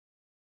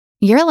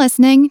You're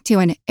listening to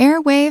an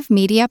Airwave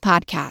Media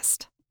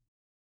Podcast.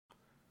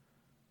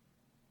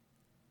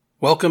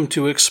 Welcome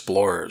to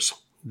Explorers.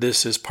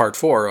 This is part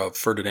 4 of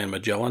Ferdinand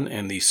Magellan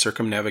and the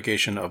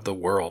Circumnavigation of the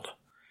World.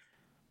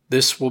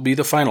 This will be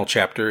the final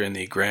chapter in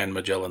the Grand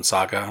Magellan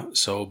Saga,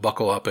 so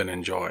buckle up and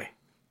enjoy.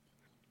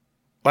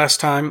 Last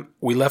time,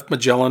 we left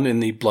Magellan in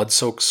the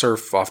blood-soaked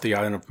surf off the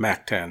island of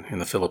Mactan in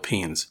the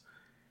Philippines.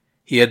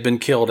 He had been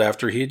killed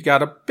after he had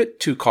got a bit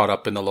too caught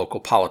up in the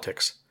local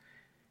politics.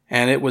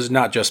 And it was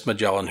not just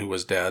Magellan who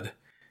was dead.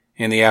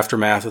 In the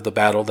aftermath of the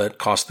battle that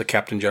cost the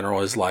Captain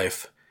General his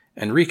life,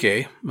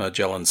 Enrique,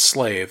 Magellan's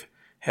slave,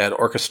 had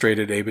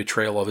orchestrated a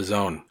betrayal of his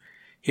own.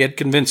 He had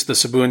convinced the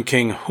Cebuan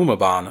king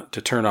Humabon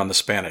to turn on the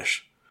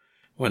Spanish.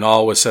 When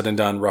all was said and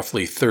done,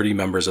 roughly 30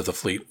 members of the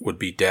fleet would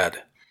be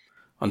dead.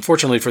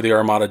 Unfortunately for the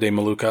Armada de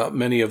Molucca,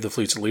 many of the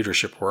fleet's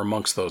leadership were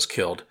amongst those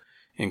killed,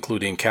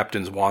 including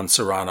Captains Juan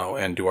Serrano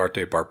and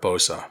Duarte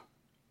Barbosa.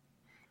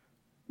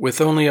 With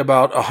only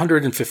about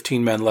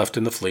 115 men left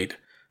in the fleet,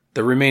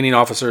 the remaining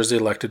officers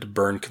elected to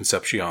burn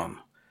Concepcion.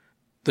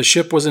 The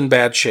ship was in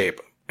bad shape,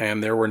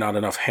 and there were not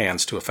enough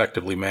hands to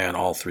effectively man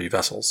all 3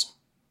 vessels.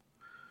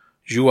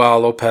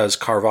 João Lopes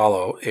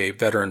Carvalho, a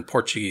veteran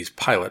Portuguese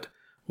pilot,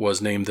 was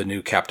named the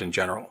new Captain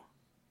General.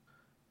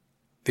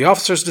 The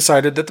officers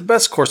decided that the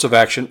best course of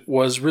action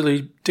was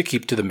really to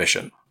keep to the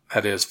mission,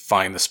 that is,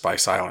 find the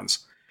Spice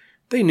Islands.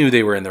 They knew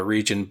they were in the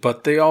region,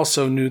 but they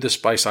also knew the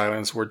Spice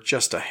Islands were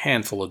just a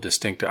handful of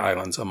distinct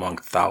islands among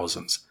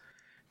thousands.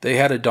 They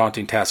had a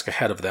daunting task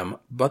ahead of them,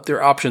 but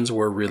their options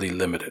were really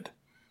limited.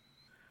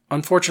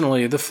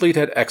 Unfortunately, the fleet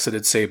had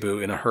exited Cebu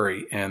in a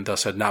hurry and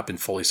thus had not been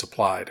fully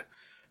supplied.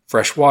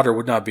 Fresh water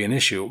would not be an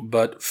issue,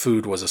 but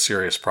food was a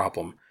serious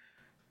problem.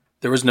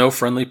 There was no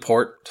friendly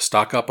port to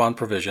stock up on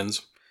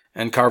provisions,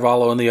 and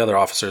Carvalho and the other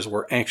officers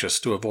were anxious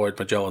to avoid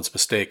Magellan's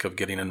mistake of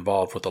getting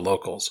involved with the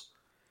locals.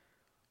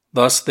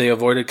 Thus, they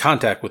avoided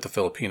contact with the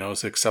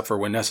Filipinos except for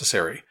when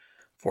necessary,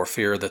 for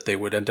fear that they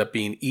would end up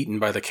being eaten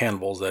by the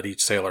cannibals that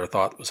each sailor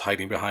thought was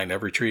hiding behind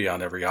every tree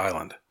on every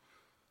island.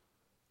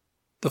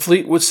 The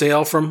fleet would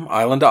sail from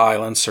island to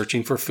island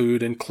searching for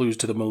food and clues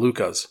to the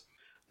Moluccas.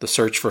 The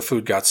search for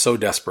food got so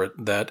desperate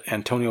that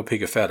Antonio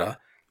Pigafetta,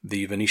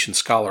 the Venetian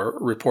scholar,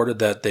 reported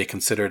that they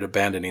considered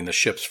abandoning the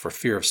ships for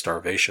fear of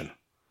starvation.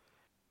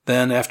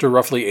 Then, after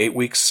roughly 8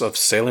 weeks of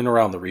sailing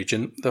around the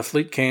region, the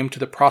fleet came to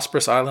the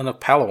prosperous island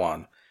of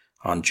Palawan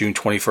on June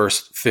 21,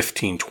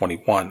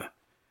 1521.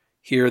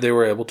 Here they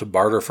were able to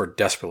barter for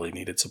desperately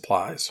needed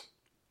supplies.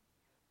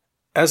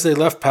 As they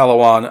left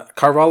Palawan,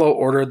 Carvalho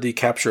ordered the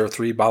capture of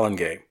 3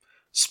 balangay,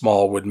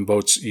 small wooden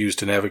boats used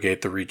to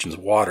navigate the region's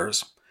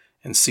waters,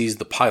 and seized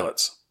the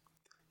pilots.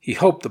 He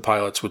hoped the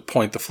pilots would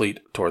point the fleet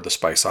toward the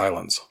Spice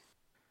Islands.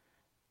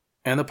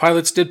 And the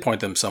pilots did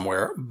point them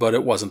somewhere, but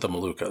it wasn't the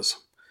Moluccas.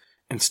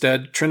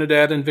 Instead,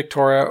 Trinidad and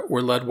Victoria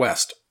were led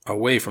west,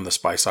 away from the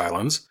Spice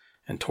Islands,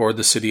 and toward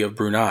the city of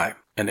Brunei,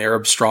 an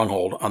Arab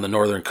stronghold on the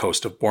northern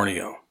coast of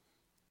Borneo.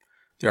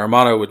 The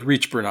Armada would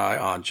reach Brunei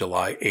on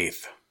July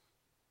 8th.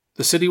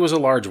 The city was a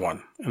large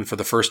one, and for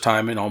the first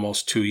time in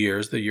almost 2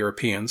 years, the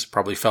Europeans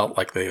probably felt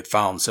like they had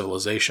found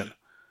civilization.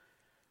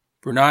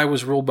 Brunei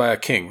was ruled by a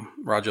king,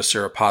 Raja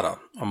Sirapada,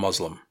 a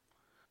Muslim.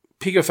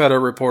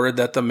 Pigafetta reported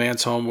that the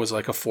man's home was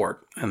like a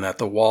fort, and that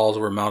the walls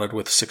were mounted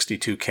with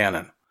 62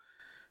 cannon.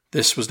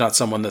 This was not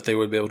someone that they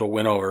would be able to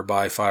win over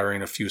by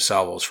firing a few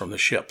salvos from the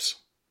ships.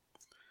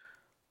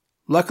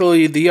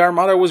 Luckily, the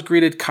Armada was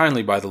greeted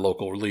kindly by the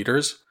local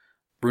leaders.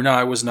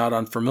 Brunei was not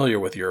unfamiliar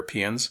with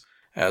Europeans,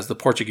 as the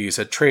Portuguese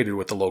had traded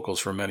with the locals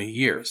for many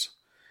years.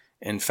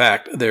 In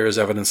fact, there is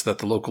evidence that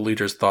the local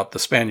leaders thought the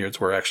Spaniards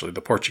were actually the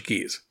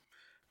Portuguese.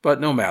 But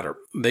no matter,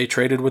 they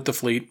traded with the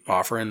fleet,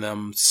 offering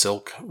them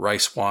silk,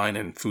 rice wine,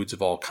 and foods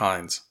of all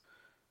kinds.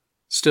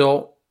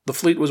 Still, the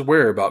fleet was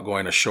wary about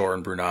going ashore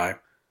in Brunei.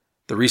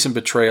 The recent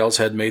betrayals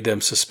had made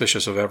them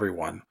suspicious of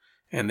everyone,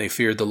 and they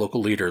feared the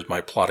local leaders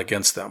might plot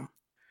against them.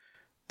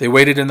 They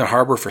waited in the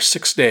harbor for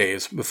 6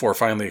 days before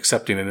finally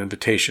accepting an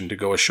invitation to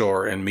go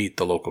ashore and meet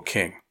the local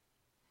king.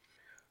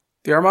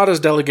 The Armada's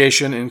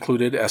delegation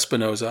included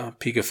Espinosa,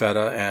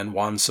 Pigafetta, and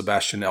Juan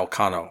Sebastian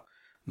Elcano,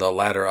 the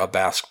latter a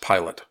Basque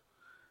pilot.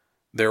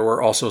 There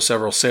were also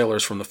several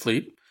sailors from the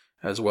fleet,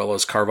 as well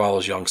as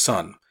Carvalho's young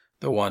son,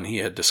 the one he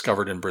had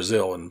discovered in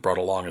Brazil and brought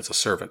along as a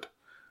servant.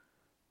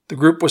 The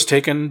group was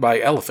taken by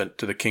elephant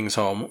to the king's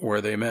home,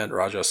 where they met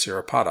Raja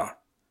Sirapada.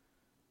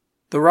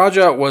 The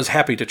Raja was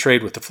happy to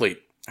trade with the fleet.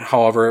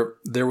 However,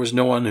 there was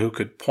no one who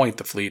could point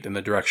the fleet in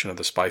the direction of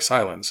the Spice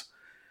Islands,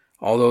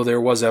 although there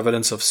was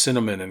evidence of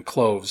cinnamon and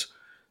cloves,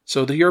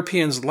 so the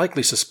Europeans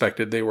likely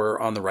suspected they were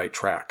on the right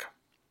track.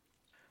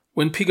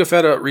 When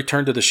Pigafetta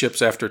returned to the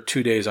ships after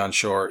 2 days on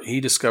shore,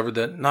 he discovered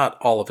that not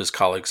all of his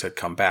colleagues had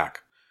come back.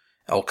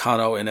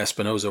 Elcano and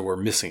Espinosa were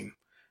missing,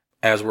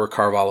 as were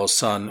Carvalho's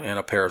son and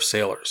a pair of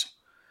sailors.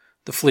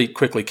 The fleet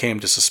quickly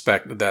came to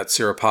suspect that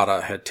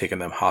Sirapada had taken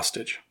them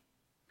hostage.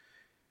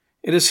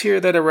 It is here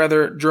that a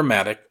rather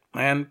dramatic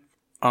and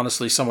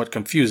honestly somewhat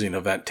confusing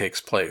event takes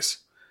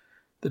place.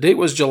 The date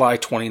was July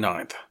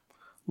 29th.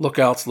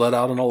 Lookouts let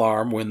out an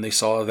alarm when they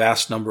saw a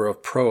vast number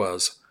of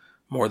proas,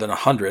 more than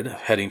 100,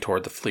 heading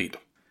toward the fleet.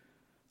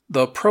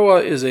 The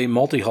proa is a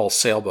multi-hull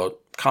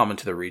sailboat common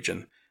to the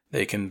region.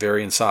 They can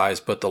vary in size,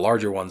 but the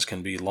larger ones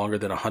can be longer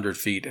than 100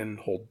 feet and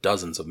hold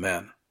dozens of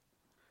men.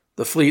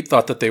 The fleet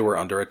thought that they were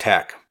under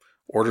attack.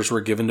 Orders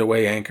were given to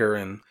weigh anchor,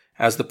 and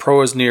as the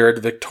proas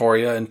neared,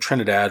 Victoria and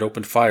Trinidad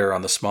opened fire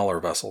on the smaller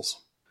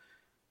vessels.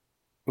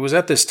 It was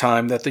at this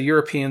time that the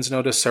Europeans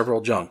noticed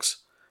several junks.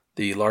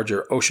 The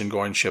larger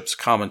ocean-going ships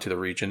common to the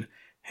region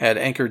had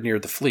anchored near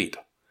the fleet.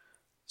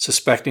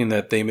 Suspecting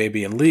that they may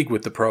be in league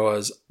with the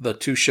proas, the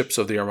two ships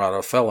of the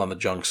Armada fell on the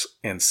junks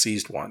and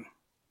seized one.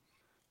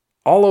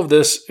 All of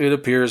this, it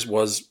appears,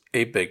 was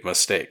a big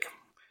mistake.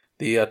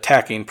 The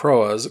attacking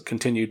proas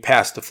continued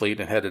past the fleet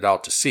and headed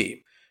out to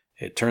sea.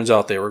 It turns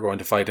out they were going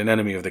to fight an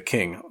enemy of the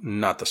king,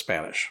 not the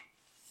Spanish.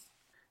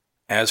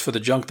 As for the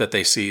junk that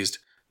they seized,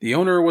 the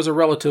owner was a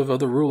relative of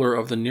the ruler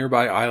of the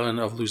nearby island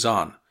of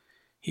Luzon.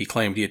 He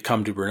claimed he had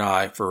come to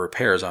Brunei for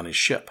repairs on his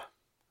ship.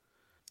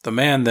 The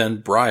man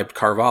then bribed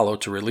Carvalho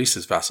to release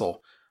his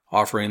vessel,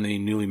 offering the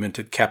newly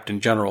minted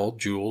Captain General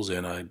jewels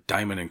and a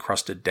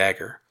diamond-encrusted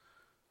dagger.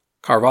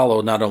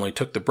 Carvalho not only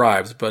took the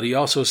bribes, but he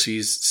also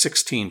seized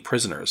 16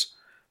 prisoners.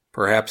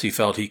 Perhaps he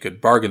felt he could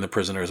bargain the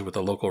prisoners with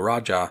the local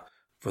Raja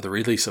for the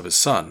release of his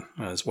son,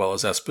 as well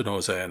as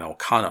Espinosa and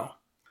Elcano.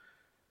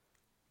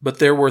 But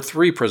there were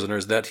 3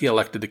 prisoners that he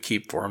elected to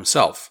keep for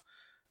himself,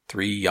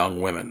 3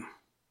 young women.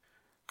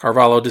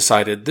 Carvalho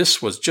decided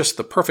this was just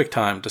the perfect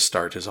time to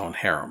start his own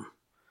harem.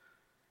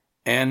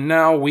 And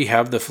now we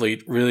have the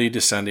fleet really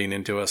descending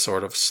into a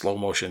sort of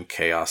slow-motion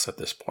chaos at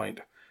this point.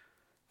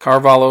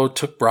 Carvalho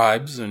took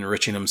bribes,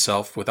 enriching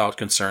himself without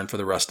concern for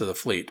the rest of the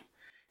fleet,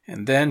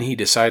 and then he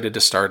decided to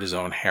start his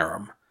own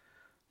harem.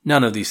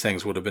 None of these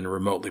things would have been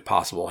remotely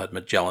possible had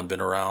Magellan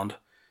been around,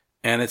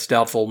 and it's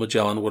doubtful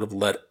Magellan would have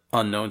let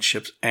unknown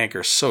ships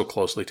anchor so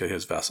closely to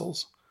his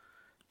vessels.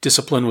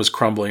 Discipline was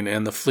crumbling,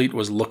 and the fleet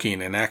was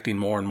looking and acting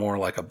more and more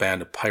like a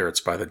band of pirates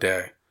by the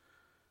day.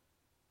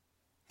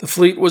 The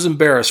fleet was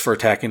embarrassed for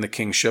attacking the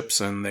king's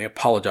ships, and they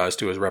apologized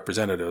to his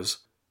representatives.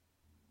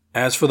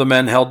 As for the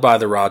men held by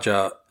the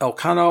Raja,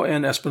 Elcano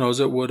and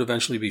Espinosa would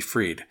eventually be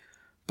freed,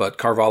 but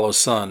Carvalho's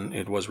son,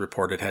 it was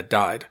reported, had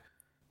died.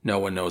 No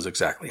one knows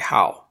exactly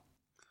how.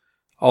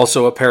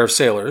 Also, a pair of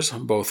sailors,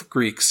 both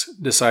Greeks,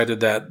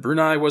 decided that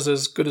Brunei was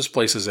as good a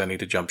place as any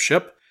to jump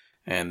ship,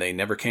 and they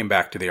never came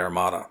back to the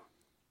Armada.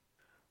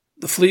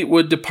 The fleet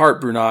would depart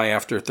Brunei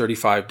after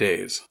 35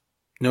 days.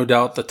 No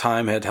doubt the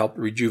time had helped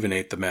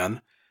rejuvenate the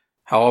men.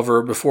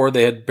 However, before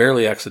they had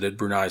barely exited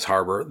Brunei's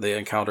harbor, they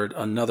encountered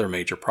another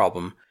major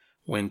problem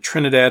when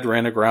Trinidad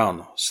ran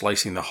aground,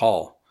 slicing the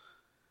hull.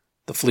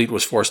 The fleet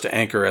was forced to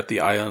anchor at the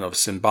island of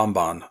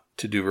Sinbamban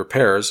to do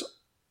repairs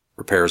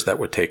that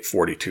would take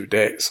 42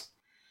 days.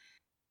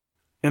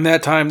 In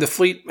that time, the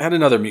fleet had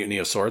another mutiny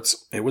of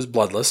sorts. It was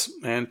bloodless,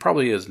 and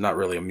probably is not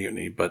really a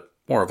mutiny, but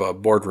more of a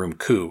boardroom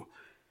coup.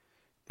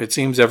 It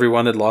seems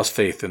everyone had lost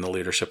faith in the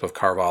leadership of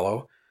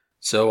Carvalho,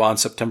 so on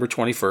September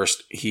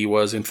 21st, he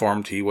was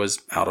informed he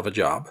was out of a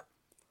job.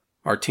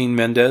 Martin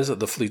Mendez,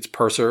 the fleet's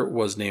purser,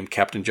 was named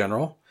Captain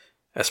General.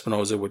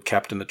 Espinosa would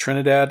captain the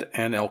Trinidad,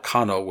 and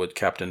Elcano would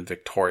captain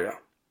Victoria.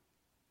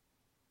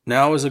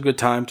 Now is a good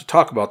time to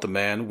talk about the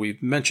man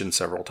we've mentioned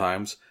several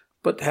times,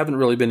 but haven't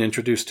really been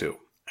introduced to,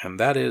 and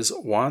that is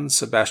Juan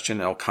Sebastian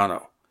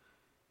Elcano.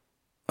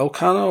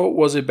 Elcano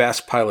was a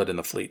Basque pilot in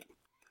the fleet.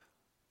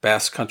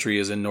 Basque country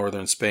is in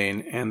northern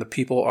Spain, and the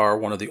people are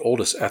one of the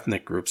oldest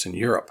ethnic groups in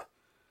Europe.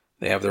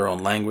 They have their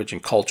own language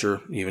and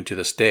culture, even to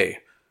this day.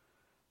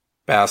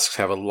 Basques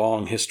have a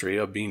long history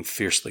of being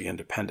fiercely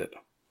independent.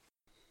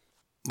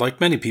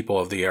 Like many people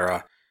of the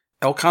era,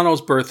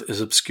 Elcano's birth is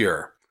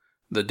obscure.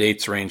 The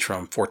dates range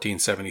from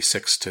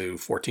 1476 to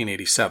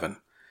 1487.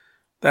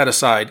 That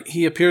aside,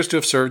 he appears to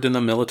have served in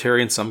the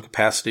military in some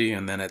capacity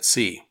and then at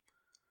sea.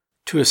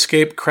 To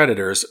escape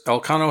creditors,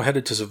 Elcano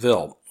headed to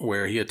Seville,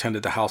 where he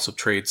attended the House of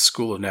Trade's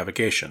School of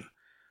Navigation,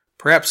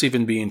 perhaps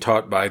even being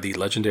taught by the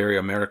legendary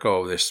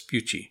Americo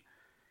Vespucci.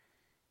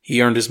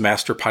 He earned his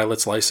master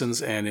pilot's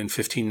license, and in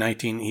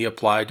 1519 he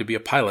applied to be a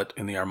pilot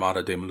in the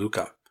Armada de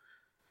Molucca.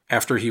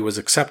 After he was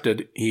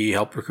accepted, he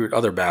helped recruit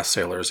other Basque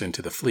sailors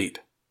into the fleet.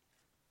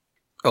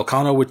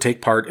 Elcano would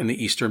take part in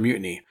the Easter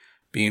Mutiny,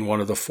 being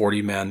one of the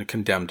 40 men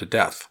condemned to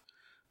death.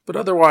 But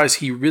otherwise,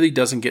 he really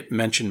doesn't get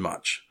mentioned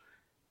much.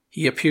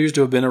 He appears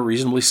to have been a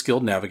reasonably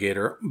skilled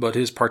navigator, but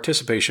his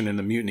participation in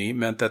the mutiny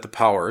meant that the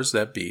powers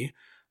that be,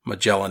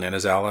 Magellan and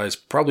his allies,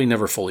 probably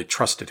never fully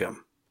trusted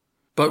him.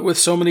 But with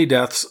so many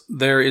deaths,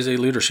 there is a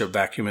leadership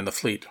vacuum in the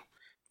fleet,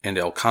 and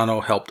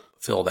Elcano helped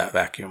fill that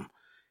vacuum.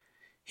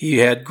 He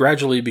had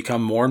gradually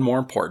become more and more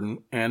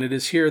important, and it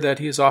is here that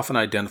he is often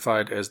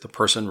identified as the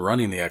person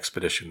running the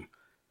expedition.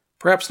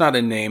 Perhaps not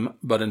in name,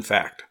 but in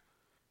fact.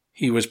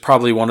 He was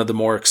probably one of the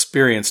more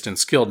experienced and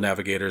skilled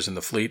navigators in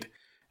the fleet,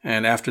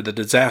 and after the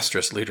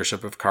disastrous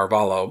leadership of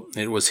Carvalho,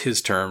 it was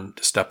his turn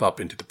to step up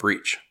into the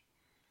breach.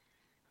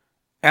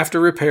 After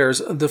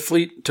repairs, the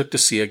fleet took to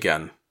sea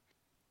again.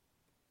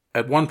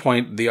 At one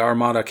point, the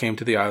Armada came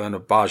to the island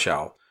of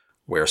Bajau,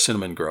 where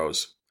cinnamon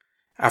grows.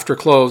 After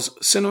cloves,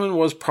 cinnamon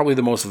was probably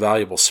the most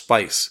valuable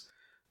spice.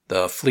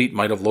 The fleet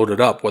might have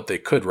loaded up what they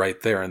could right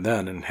there and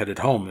then and headed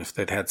home if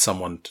they'd had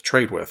someone to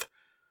trade with.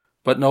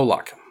 But no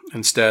luck.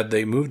 Instead,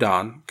 they moved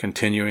on,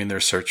 continuing their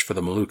search for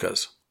the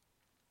Moluccas.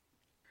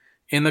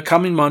 In the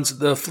coming months,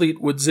 the fleet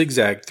would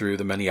zigzag through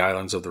the many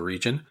islands of the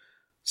region.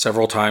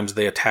 Several times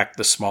they attacked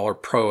the smaller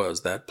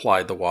proas that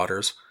plied the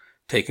waters,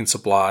 taking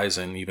supplies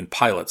and even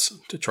pilots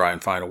to try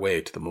and find a way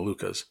to the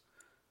Moluccas.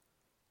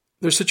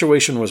 Their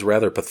situation was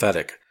rather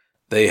pathetic.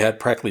 They had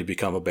practically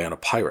become a band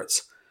of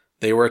pirates.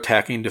 They were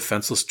attacking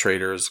defenseless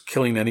traders,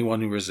 killing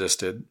anyone who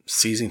resisted,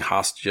 seizing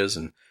hostages,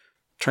 and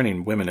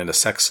turning women into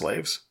sex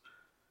slaves.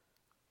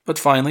 But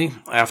finally,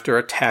 after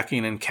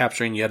attacking and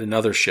capturing yet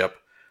another ship,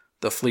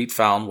 the fleet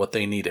found what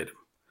they needed.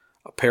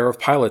 A pair of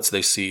pilots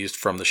they seized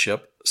from the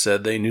ship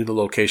said they knew the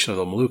location of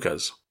the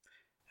Moluccas,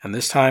 and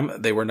this time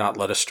they were not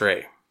led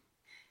astray.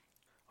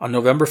 On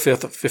November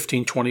 5th,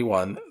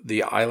 1521,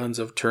 the islands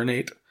of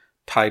Ternate,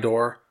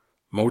 Tidor,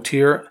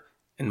 Motir,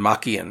 and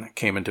Magellan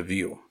came into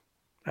view.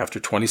 After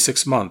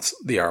 26 months,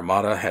 the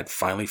Armada had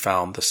finally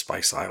found the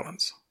Spice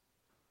Islands.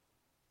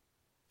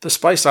 The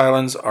Spice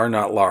Islands are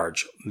not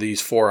large.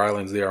 These 4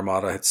 islands the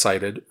Armada had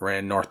sighted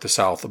ran north to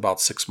south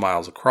about 6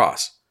 miles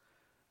across.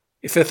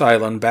 A 5th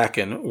island,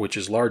 Bacan, which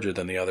is larger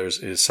than the others,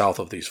 is south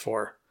of these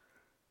 4.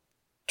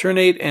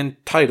 Ternate and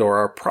Tidor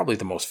are probably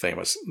the most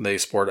famous. They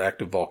sport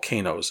active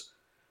volcanoes.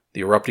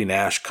 The erupting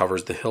ash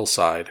covers the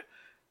hillside.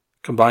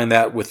 Combine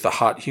that with the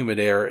hot, humid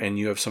air, and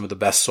you have some of the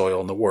best soil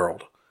in the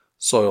world.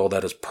 Soil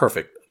that is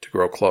perfect to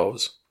grow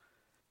cloves.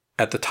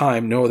 At the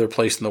time, no other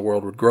place in the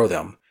world would grow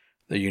them.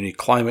 The unique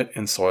climate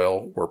and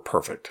soil were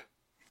perfect.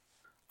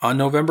 On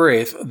November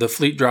 8th, the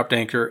fleet dropped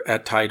anchor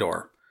at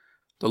Tidor.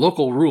 The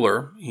local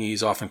ruler,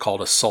 he's often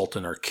called a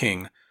sultan or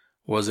king,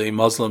 was a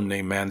Muslim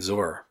named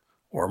Manzur,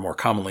 or more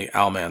commonly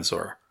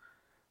Al-Manzur.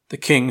 The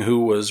king,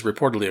 who was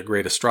reportedly a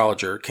great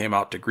astrologer, came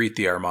out to greet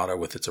the Armada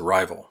with its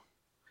arrival.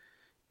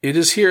 It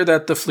is here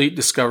that the fleet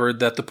discovered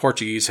that the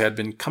Portuguese had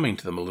been coming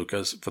to the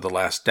Moluccas for the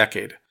last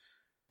decade.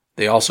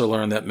 They also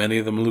learned that many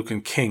of the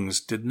Moluccan kings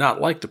did not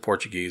like the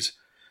Portuguese,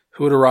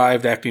 who had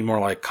arrived acting more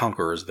like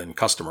conquerors than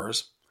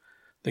customers.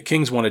 The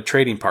kings wanted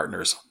trading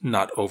partners,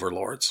 not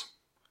overlords.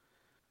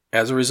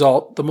 As a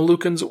result, the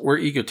Moluccans were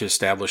eager to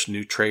establish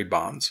new trade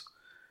bonds.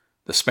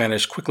 The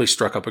Spanish quickly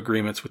struck up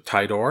agreements with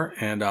Tidor,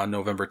 and on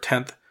November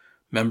 10th,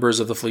 members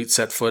of the fleet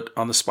set foot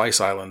on the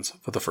Spice Islands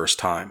for the first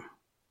time.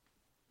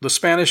 The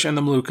Spanish and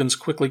the Moluccans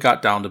quickly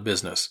got down to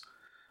business.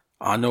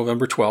 On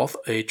November 12th,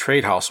 a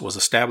trade house was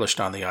established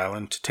on the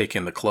island to take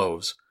in the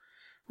cloves.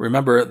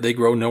 Remember, they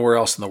grow nowhere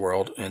else in the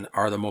world and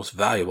are the most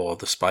valuable of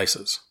the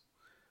spices.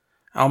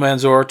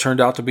 Al-Manzur turned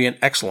out to be an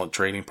excellent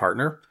trading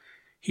partner.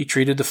 He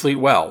treated the fleet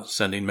well,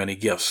 sending many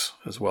gifts,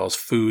 as well as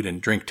food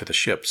and drink to the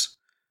ships.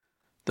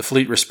 The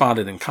fleet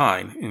responded in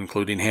kind,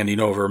 including handing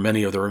over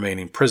many of the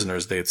remaining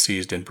prisoners they had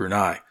seized in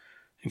Brunei,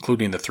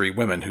 including the 3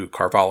 women who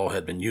Carvalho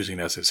had been using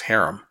as his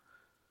harem.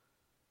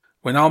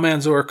 When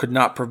Al-Manzur could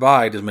not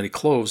provide as many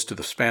cloves to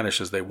the Spanish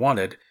as they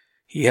wanted,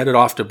 he headed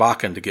off to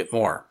Bacan to get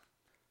more.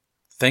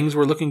 Things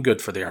were looking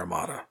good for the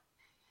Armada.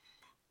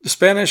 The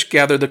Spanish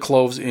gathered the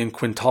cloves in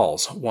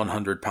quintals,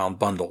 100-pound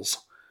bundles.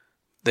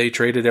 They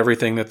traded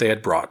everything that they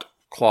had brought: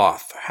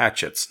 cloth,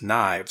 hatchets,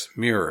 knives,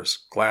 mirrors,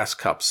 glass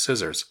cups,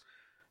 scissors,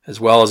 as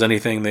well as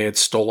anything they had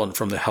stolen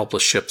from the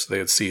helpless ships they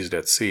had seized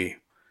at sea.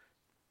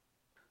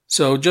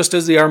 So just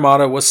as the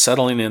Armada was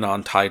settling in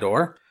on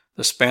Tidor,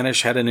 the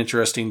Spanish had an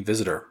interesting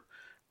visitor.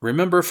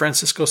 Remember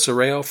Francisco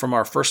Serrao from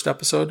our first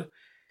episode?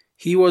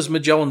 He was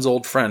Magellan's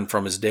old friend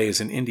from his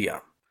days in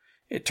India.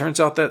 It turns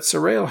out that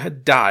Serrao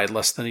had died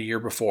less than a year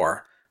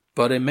before,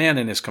 but a man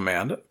in his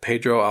command,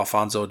 Pedro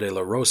Alfonso de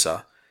la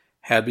Rosa,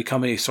 had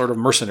become a sort of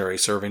mercenary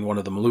serving one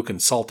of the Moluccan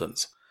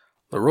sultans.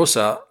 La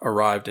Rosa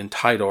arrived in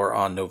Tidor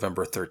on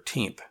November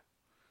 13th.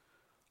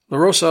 La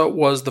Rosa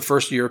was the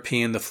first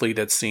European the fleet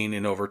had seen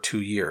in over 2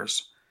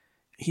 years.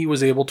 He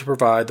was able to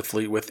provide the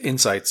fleet with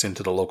insights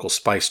into the local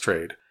spice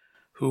trade,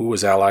 who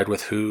was allied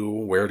with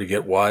who, where to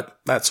get what,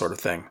 that sort of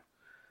thing.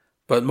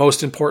 But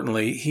most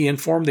importantly, he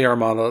informed the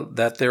Armada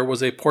that there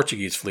was a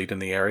Portuguese fleet in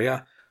the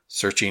area,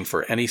 searching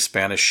for any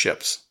Spanish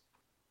ships.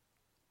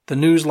 The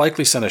news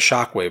likely sent a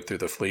shockwave through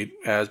the fleet,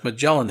 as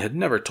Magellan had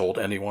never told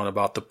anyone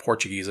about the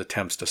Portuguese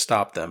attempts to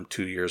stop them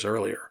 2 years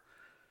earlier.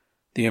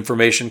 The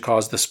information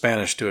caused the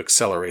Spanish to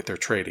accelerate their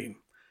trading.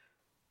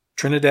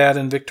 Trinidad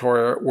and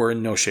Victoria were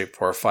in no shape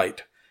for a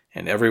fight,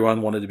 and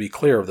everyone wanted to be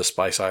clear of the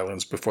Spice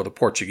Islands before the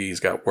Portuguese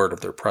got word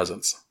of their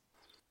presence.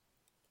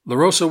 La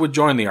Rosa would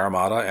join the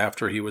Armada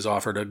after he was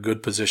offered a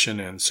good position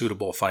and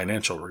suitable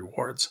financial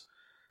rewards.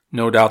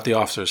 No doubt the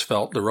officers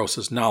felt La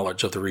Rosa's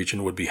knowledge of the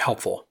region would be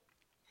helpful.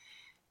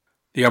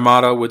 The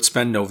Armada would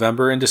spend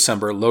November and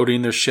December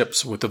loading their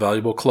ships with the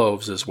valuable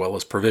cloves as well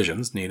as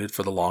provisions needed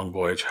for the long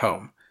voyage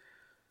home.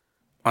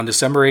 On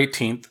December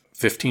 18,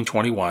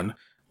 1521,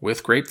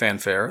 with great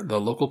fanfare, the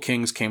local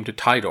kings came to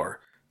Tidor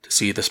to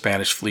see the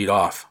Spanish fleet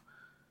off.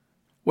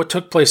 What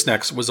took place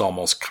next was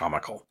almost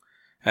comical.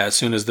 As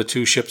soon as the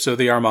 2 ships of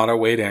the Armada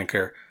weighed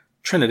anchor,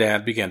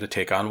 Trinidad began to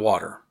take on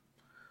water.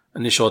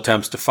 Initial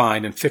attempts to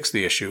find and fix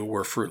the issue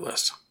were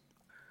fruitless.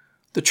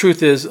 The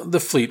truth is, the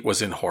fleet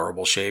was in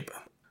horrible shape.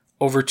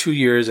 Over 2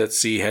 years at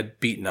sea had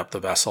beaten up the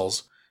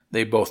vessels.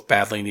 They both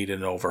badly needed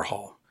an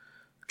overhaul.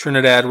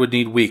 Trinidad would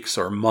need weeks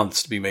or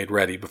months to be made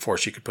ready before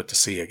she could put to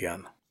sea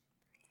again.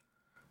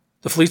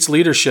 The fleet's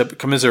leadership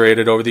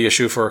commiserated over the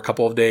issue for a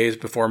couple of days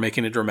before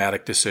making a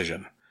dramatic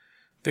decision.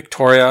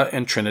 Victoria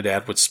and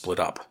Trinidad would split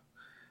up.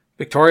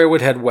 Victoria would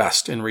head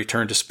west and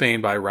return to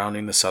Spain by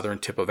rounding the southern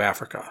tip of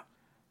Africa.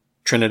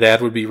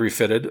 Trinidad would be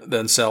refitted,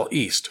 then sail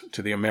east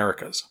to the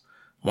Americas.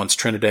 Once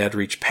Trinidad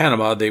reached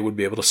Panama, they would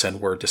be able to send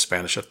word to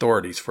Spanish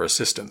authorities for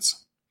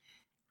assistance.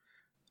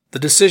 The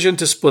decision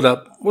to split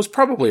up was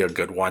probably a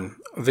good one.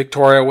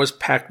 Victoria was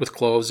packed with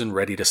clothes and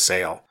ready to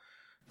sail.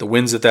 The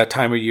winds at that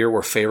time of year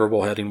were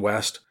favorable heading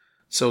west,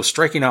 so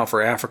striking out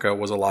for Africa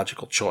was a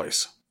logical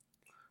choice.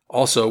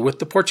 Also, with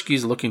the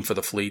Portuguese looking for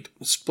the fleet,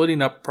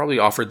 splitting up probably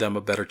offered them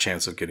a better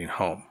chance of getting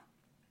home.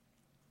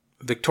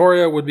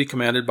 Victoria would be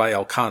commanded by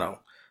Elcano,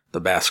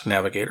 the Basque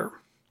navigator.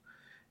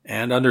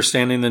 And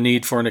understanding the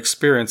need for an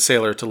experienced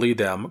sailor to lead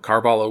them,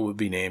 Carvalho would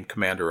be named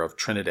commander of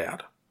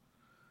Trinidad.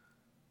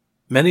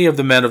 Many of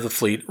the men of the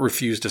fleet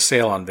refused to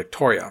sail on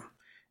Victoria.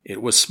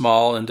 It was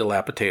small and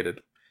dilapidated,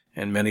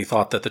 and many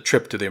thought that the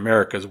trip to the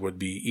Americas would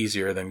be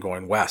easier than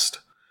going west.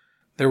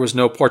 There was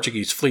no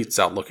Portuguese fleets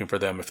out looking for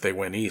them if they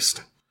went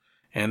east,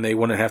 and they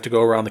wouldn't have to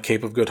go around the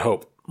Cape of Good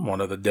Hope, one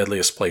of the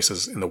deadliest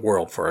places in the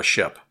world for a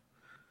ship.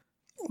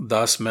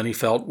 Thus, many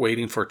felt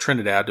waiting for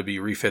Trinidad to be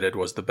refitted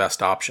was the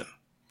best option.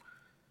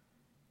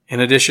 In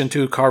addition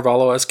to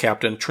Carvalho as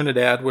captain,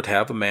 Trinidad would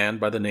have a man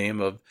by the name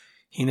of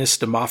Hines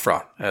de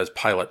Mafra as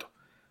pilot.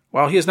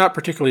 While he is not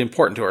particularly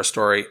important to our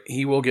story,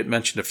 he will get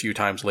mentioned a few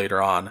times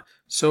later on,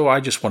 so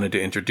I just wanted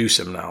to introduce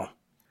him now.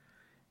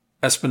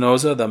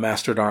 Espinosa, the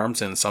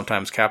master-at-arms and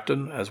sometimes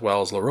captain, as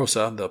well as La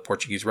Rosa, the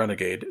Portuguese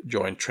renegade,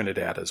 joined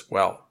Trinidad as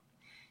well.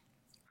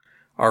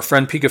 Our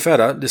friend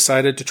Pigafetta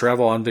decided to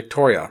travel on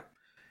Victoria.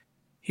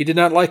 He did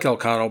not like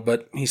Elcano,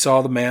 but he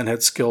saw the man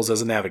had skills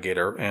as a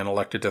navigator and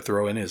elected to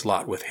throw in his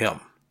lot with him.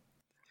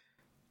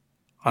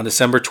 On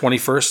December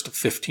 21st,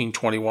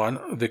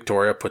 1521,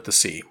 Victoria put to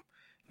sea.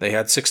 They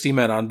had 60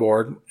 men on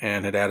board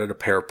and had added a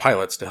pair of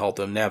pilots to help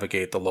them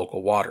navigate the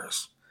local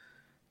waters.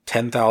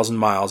 10,000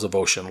 miles of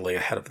ocean lay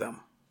ahead of them.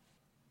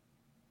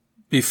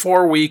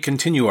 Before we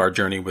continue our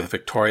journey with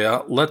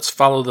Victoria, let's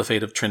follow the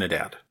fate of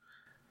Trinidad.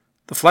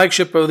 The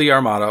flagship of the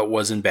Armada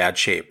was in bad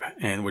shape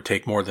and would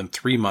take more than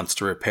 3 months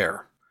to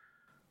repair.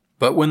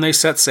 But when they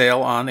set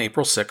sail on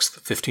April 6,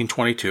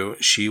 1522,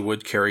 she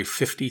would carry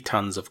 50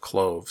 tons of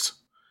cloves.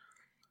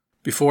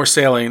 Before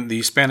sailing,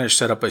 the Spanish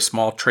set up a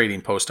small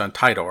trading post on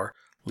Tidor,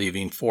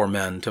 leaving 4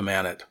 men to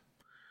man it.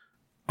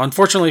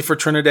 Unfortunately for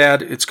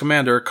Trinidad, its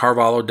commander,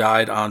 Carvalho,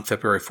 died on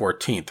February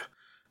 14th.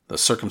 The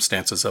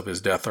circumstances of his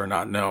death are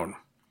not known.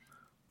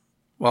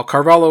 While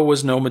Carvalho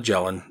was no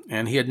Magellan,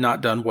 and he had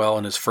not done well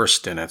in his first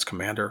stint as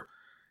commander,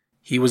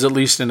 he was at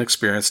least an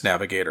experienced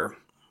navigator.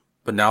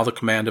 But now the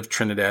command of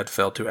Trinidad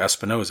fell to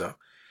Espinosa,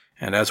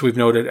 and as we've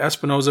noted,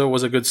 Espinosa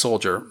was a good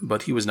soldier,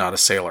 but he was not a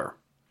sailor.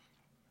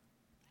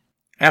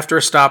 After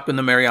a stop in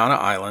the Mariana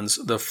Islands,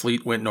 the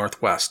fleet went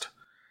northwest.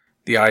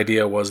 The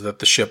idea was that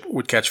the ship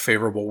would catch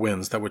favorable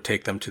winds that would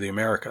take them to the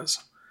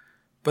Americas.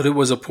 But it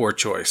was a poor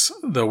choice.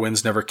 The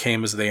winds never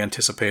came as they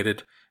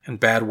anticipated, and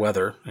bad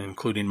weather,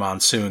 including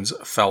monsoons,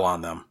 fell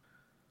on them.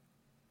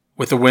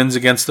 With the winds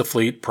against the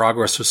fleet,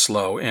 progress was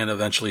slow, and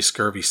eventually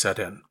scurvy set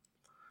in.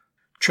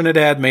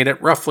 Trinidad made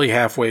it roughly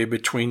halfway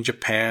between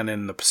Japan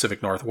and the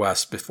Pacific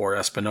Northwest before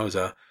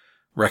Espinosa,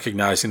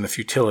 recognizing the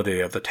futility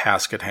of the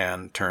task at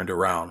hand, turned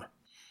around.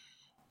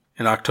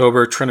 In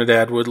October,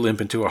 Trinidad would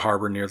limp into a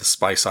harbor near the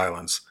Spice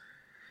Islands.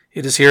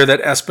 It is here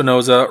that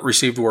Espinosa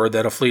received word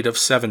that a fleet of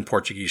 7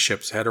 Portuguese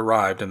ships had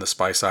arrived in the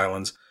Spice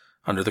Islands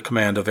under the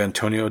command of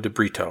Antonio de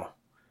Brito.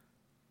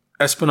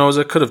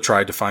 Espinosa could have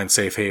tried to find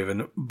safe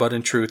haven, but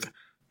in truth,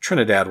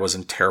 Trinidad was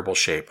in terrible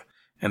shape,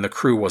 and the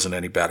crew wasn't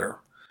any better.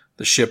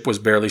 The ship was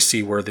barely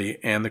seaworthy,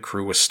 and the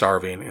crew was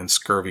starving, and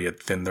scurvy had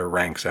thinned their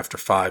ranks after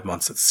 5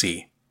 months at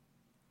sea.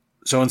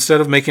 So instead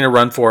of making a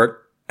run for it,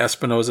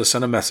 Espinosa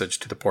sent a message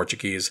to the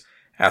Portuguese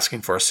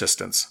asking for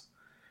assistance.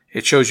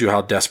 It shows you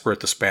how desperate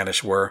the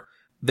Spanish were.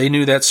 They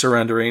knew that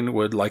surrendering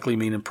would likely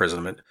mean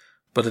imprisonment,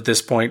 but at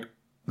this point,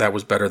 that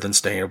was better than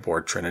staying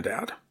aboard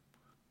Trinidad.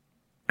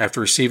 After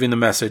receiving the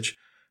message,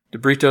 de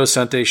Brito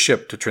sent a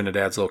ship to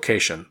Trinidad's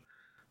location.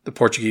 The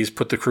Portuguese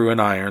put the crew in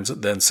irons,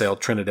 then sailed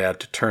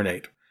Trinidad to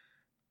Ternate.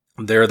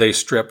 There they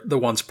stripped the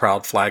once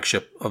proud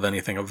flagship of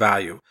anything of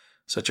value,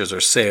 such as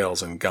her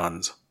sails and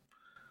guns.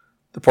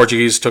 The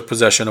Portuguese took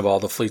possession of all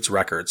the fleet's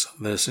records.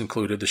 This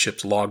included the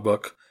ship's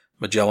logbook,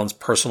 Magellan's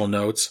personal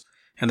notes,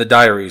 and the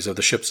diaries of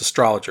the ship's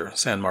astrologer,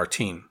 San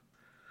Martin.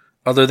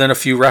 Other than a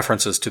few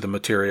references to the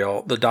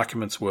material, the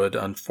documents would,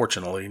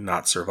 unfortunately,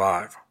 not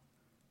survive.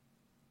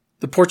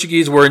 The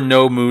Portuguese were in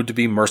no mood to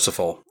be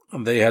merciful.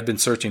 They had been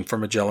searching for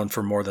Magellan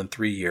for more than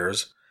 3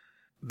 years.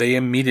 They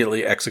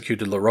immediately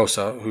executed La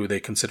Rosa, who they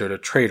considered a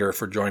traitor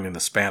for joining the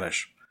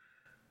Spanish.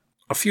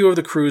 A few of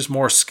the crew's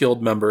more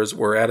skilled members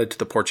were added to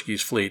the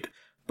Portuguese fleet,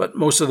 but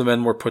most of the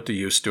men were put to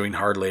use doing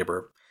hard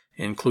labor,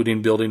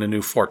 including building a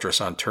new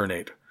fortress on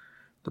Ternate.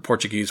 The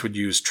Portuguese would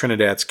use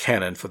Trinidad's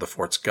cannon for the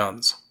fort's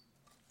guns.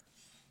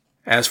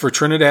 As for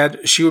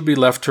Trinidad, she would be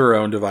left to her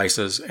own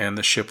devices, and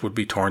the ship would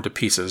be torn to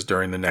pieces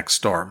during the next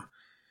storm.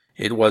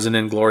 It was an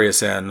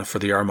inglorious end for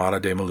the Armada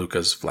de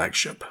Molucca's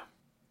flagship.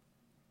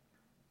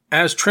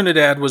 As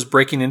Trinidad was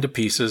breaking into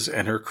pieces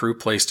and her crew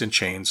placed in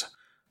chains,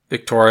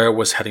 Victoria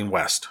was heading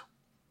west.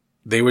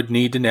 They would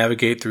need to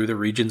navigate through the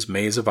region's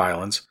maze of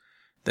islands,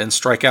 then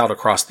strike out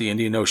across the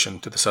Indian Ocean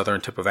to the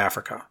southern tip of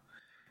Africa.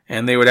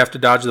 And they would have to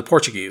dodge the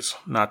Portuguese,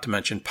 not to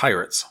mention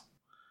pirates.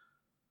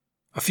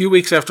 A few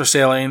weeks after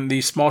sailing, the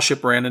small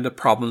ship ran into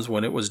problems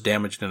when it was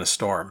damaged in a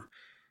storm.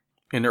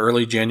 In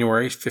early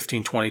January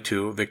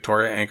 1522,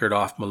 Victoria anchored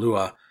off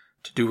Malua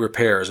to do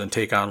repairs and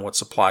take on what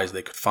supplies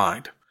they could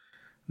find.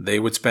 They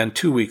would spend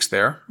 2 weeks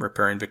there,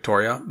 repairing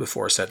Victoria,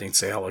 before setting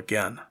sail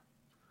again.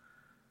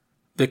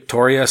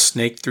 Victoria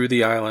snaked through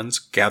the islands,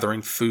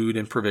 gathering food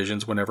and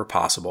provisions whenever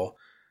possible.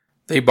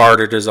 They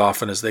bartered as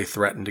often as they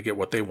threatened to get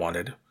what they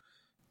wanted.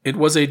 It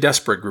was a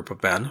desperate group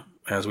of men,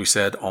 as we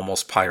said,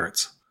 almost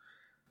pirates.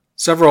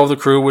 Several of the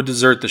crew would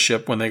desert the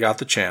ship when they got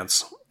the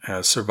chance,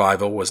 as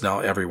survival was now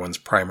everyone's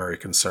primary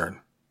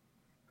concern.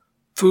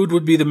 Food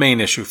would be the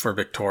main issue for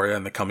Victoria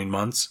in the coming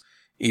months,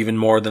 even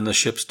more than the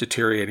ship's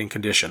deteriorating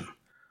condition.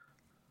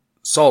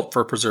 Salt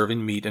for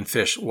preserving meat and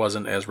fish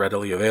wasn't as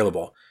readily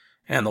available,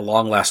 and the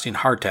long-lasting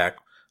hardtack,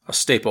 a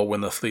staple when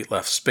the fleet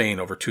left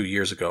Spain over 2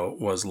 years ago,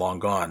 was long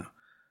gone.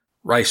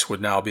 Rice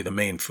would now be the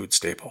main food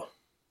staple.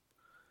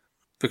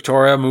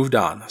 Victoria moved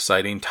on,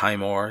 sighting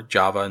Timor,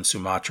 Java, and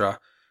Sumatra,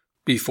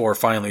 before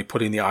finally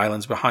putting the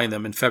islands behind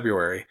them in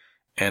February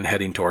and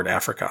heading toward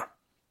Africa.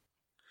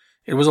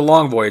 It was a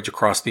long voyage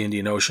across the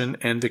Indian Ocean,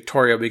 and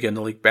Victoria began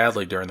to leak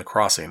badly during the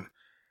crossing.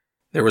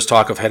 There was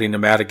talk of heading to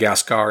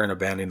Madagascar and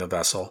abandoning the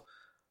vessel.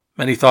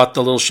 Many thought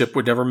the little ship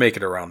would never make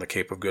it around the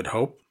Cape of Good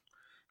Hope,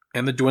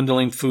 and the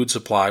dwindling food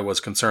supply was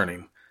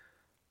concerning.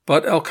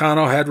 But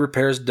Elcano had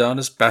repairs done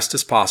as best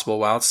as possible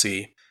while at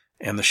sea,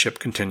 and the ship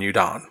continued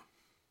on.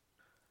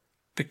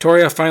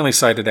 Victoria finally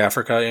sighted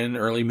Africa in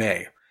early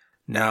May.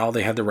 Now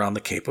they had to round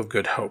the Cape of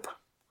Good Hope.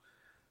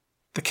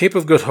 The Cape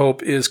of Good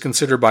Hope is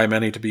considered by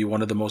many to be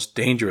one of the most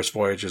dangerous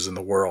voyages in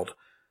the world.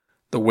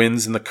 The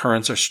winds and the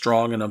currents are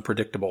strong and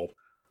unpredictable.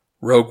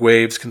 Rogue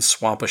waves can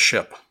swamp a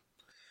ship.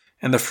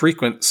 And the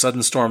frequent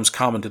sudden storms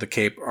common to the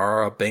Cape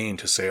are a bane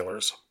to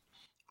sailors.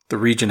 The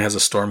region has a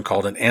storm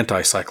called an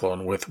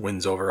anticyclone with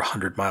winds over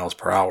 100 miles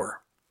per hour.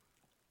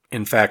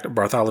 In fact,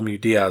 Bartholomew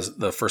Diaz,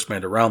 the first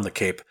man to round the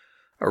Cape,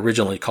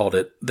 originally called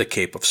it the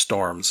Cape of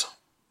Storms.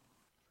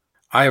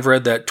 I have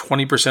read that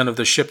 20% of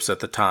the ships at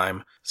the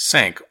time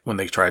sank when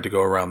they tried to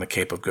go around the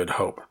Cape of Good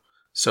Hope,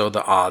 so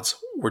the odds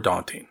were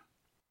daunting.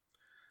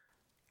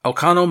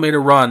 Elcano made a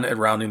run at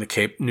rounding the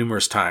Cape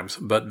numerous times,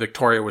 but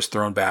Victoria was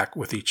thrown back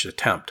with each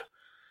attempt.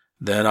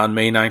 Then on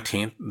May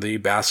 19th, the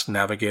Basque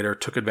navigator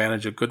took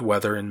advantage of good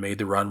weather and made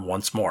the run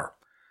once more,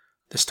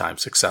 this time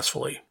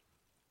successfully.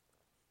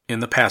 In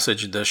the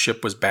passage, the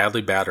ship was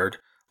badly battered,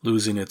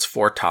 losing its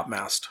fore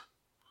topmast.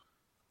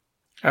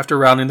 After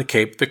rounding the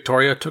Cape,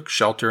 Victoria took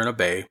shelter in a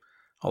bay,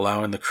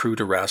 allowing the crew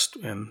to rest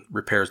and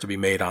repairs to be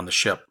made on the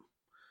ship.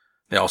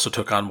 They also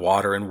took on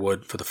water and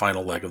wood for the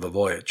final leg of the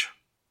voyage.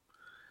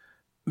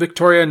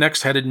 Victoria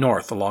next headed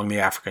north along the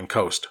African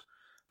coast.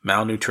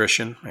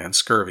 Malnutrition and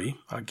scurvy,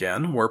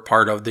 again, were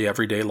part of the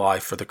everyday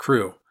life for the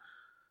crew.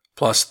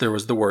 Plus, there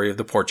was the worry of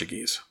the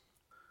Portuguese.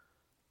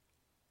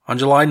 On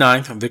July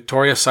 9th,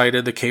 Victoria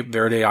sighted the Cape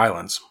Verde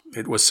Islands.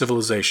 It was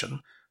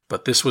civilization,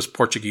 but this was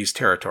Portuguese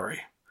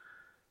territory.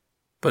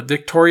 But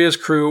Victoria's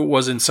crew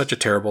was in such a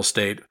terrible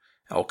state,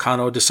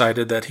 Elcano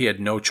decided that he had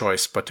no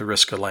choice but to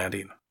risk a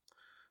landing.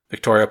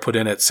 Victoria put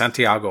in at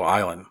Santiago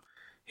Island.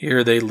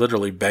 Here they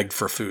literally begged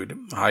for food,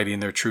 hiding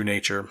their true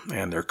nature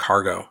and their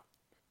cargo.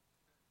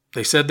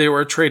 They said they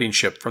were a trading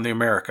ship from the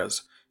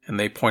Americas, and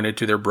they pointed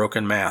to their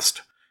broken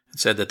mast and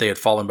said that they had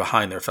fallen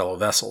behind their fellow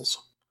vessels.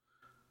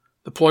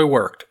 The ploy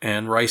worked,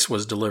 and rice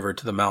was delivered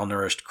to the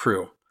malnourished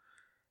crew.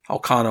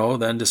 Elcano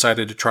then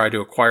decided to try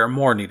to acquire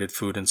more needed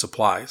food and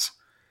supplies.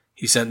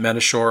 He sent men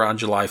ashore on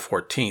July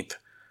 14th,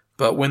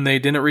 but when they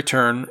didn't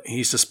return,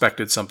 he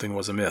suspected something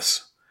was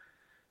amiss.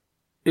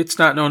 It's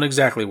not known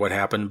exactly what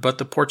happened, but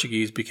the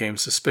Portuguese became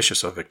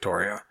suspicious of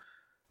Victoria.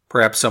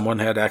 Perhaps someone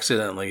had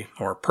accidentally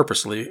or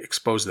purposely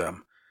exposed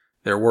them.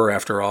 There were,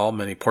 after all,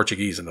 many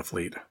Portuguese in the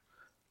fleet.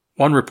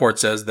 One report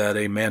says that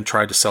a man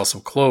tried to sell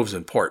some cloves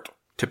in port,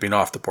 tipping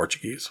off the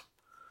Portuguese.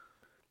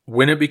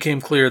 When it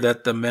became clear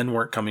that the men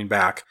weren't coming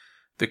back,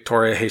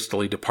 Victoria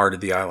hastily departed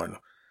the island,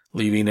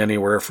 leaving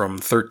anywhere from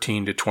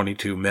 13 to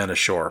 22 men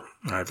ashore.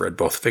 I've read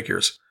both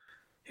figures.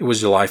 It was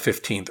July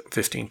 15th,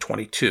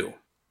 1522.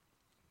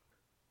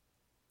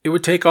 It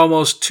would take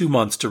almost 2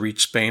 months to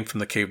reach Spain from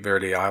the Cape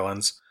Verde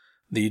Islands.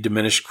 The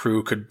diminished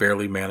crew could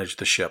barely manage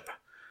the ship.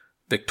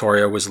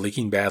 Victoria was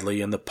leaking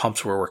badly and the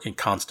pumps were working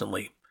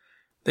constantly.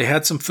 They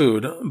had some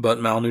food,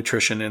 but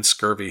malnutrition and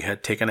scurvy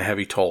had taken a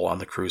heavy toll on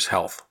the crew's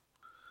health.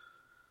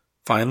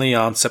 Finally,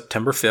 on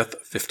September 5th,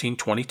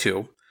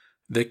 1522,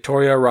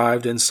 Victoria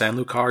arrived in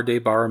Sanlúcar de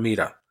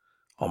Barrameda,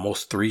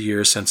 almost 3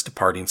 years since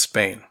departing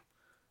Spain.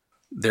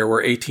 There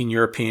were 18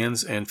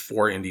 Europeans and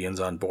 4 Indians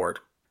on board.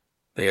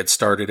 They had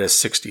started as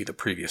 60 the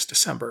previous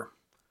December.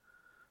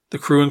 The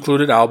crew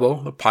included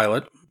Albo, the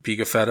pilot,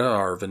 Pigafetta,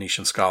 our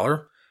Venetian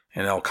scholar,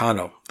 and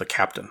Elcano, the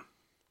captain.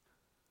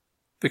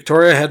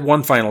 Victoria had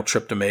one final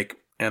trip to make,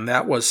 and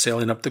that was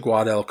sailing up the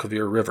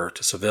Guadalquivir River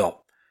to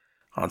Seville.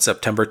 On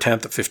September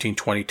 10th,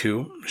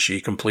 1522,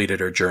 she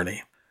completed her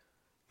journey.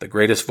 The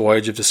greatest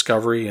voyage of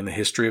discovery in the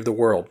history of the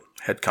world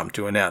had come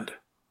to an end.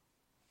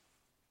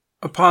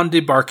 Upon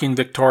debarking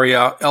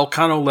Victoria,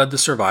 Elcano led the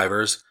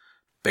survivors,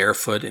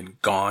 barefoot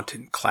and gaunt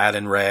and clad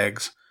in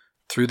rags,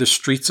 through the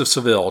streets of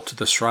Seville to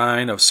the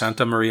shrine of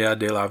Santa Maria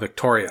de la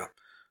Victoria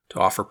to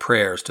offer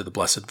prayers to the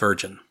Blessed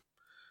Virgin.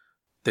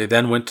 They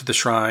then went to the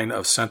shrine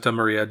of Santa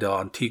Maria de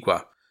la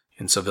Antigua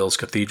in Seville's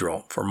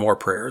cathedral for more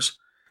prayers,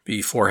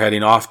 before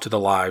heading off to the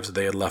lives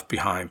they had left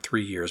behind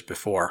 3 years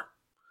before.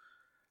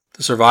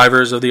 The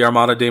survivors of the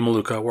Armada de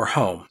Molucca were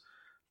home,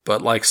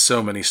 but like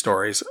so many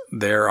stories,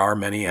 there are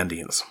many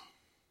endings.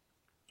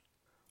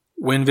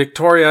 When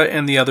Victoria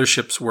and the other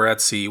ships were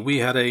at sea, we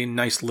had a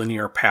nice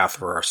linear path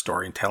for our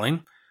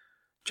storytelling.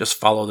 Just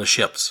follow the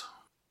ships.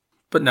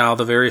 But now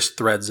the various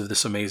threads of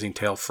this amazing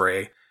tale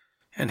fray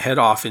and head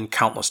off in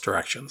countless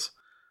directions.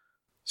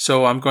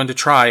 So I'm going to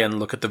try and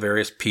look at the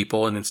various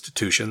people and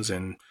institutions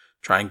and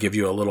try and give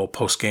you a little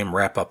post-game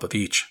wrap-up of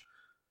each.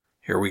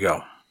 Here we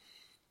go.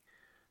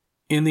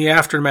 In the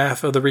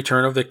aftermath of the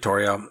return of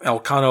Victoria,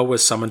 Elcano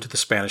was summoned to the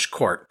Spanish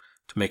court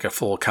to make a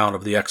full account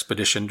of the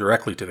expedition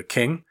directly to the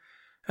king,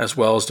 as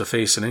well as to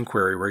face an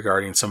inquiry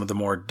regarding some of the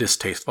more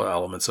distasteful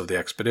elements of the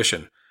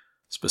expedition,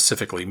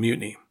 specifically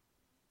mutiny.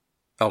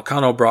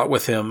 Elcano brought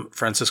with him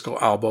Francisco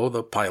Albo,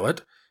 the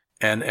pilot,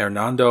 and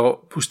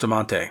Hernando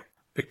Bustamante,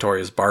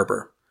 Victoria's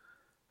barber.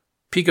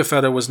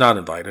 Pigafetta was not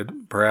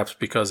invited, perhaps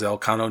because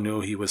Elcano knew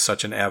he was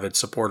such an avid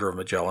supporter of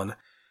Magellan,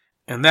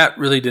 and that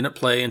really didn't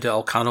play into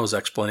Elcano's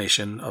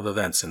explanation of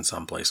events in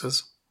some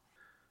places.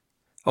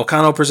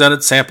 Elcano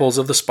presented samples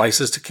of the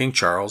spices to King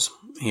Charles.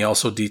 He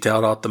also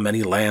detailed out the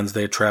many lands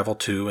they had traveled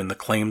to and the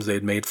claims they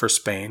had made for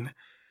Spain.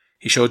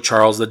 He showed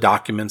Charles the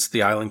documents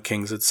the island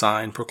kings had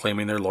signed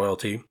proclaiming their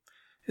loyalty.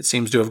 It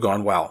seems to have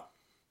gone well.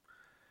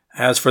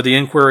 As for the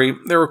inquiry,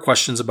 there were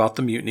questions about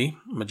the mutiny,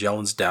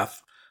 Magellan's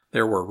death.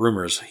 There were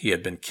rumors he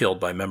had been killed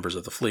by members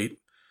of the fleet,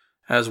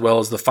 as well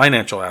as the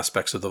financial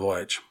aspects of the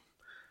voyage.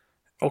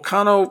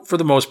 Elcano, for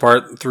the most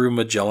part, threw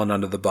Magellan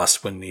under the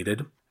bus when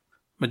needed.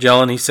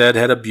 Magellan, he said,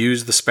 had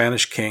abused the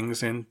Spanish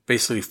kings and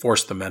basically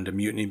forced the men to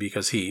mutiny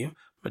because he,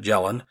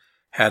 Magellan,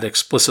 had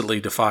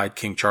explicitly defied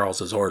King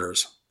Charles's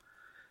orders.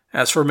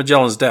 As for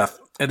Magellan's death,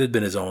 it had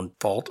been his own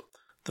fault.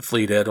 The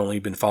fleet had only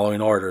been following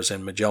orders,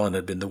 and Magellan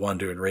had been the one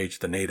to enrage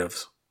the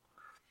natives.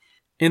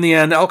 In the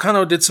end,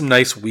 Elcano did some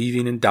nice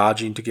weaving and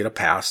dodging to get a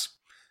pass.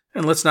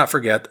 And let's not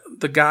forget,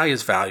 the guy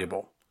is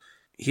valuable.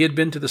 He had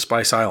been to the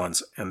Spice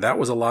Islands, and that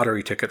was a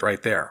lottery ticket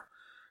right there.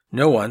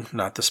 No one,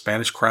 not the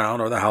Spanish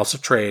crown or the House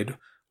of Trade,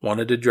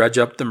 wanted to dredge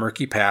up the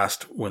murky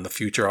past when the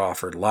future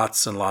offered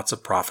lots and lots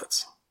of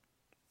profits.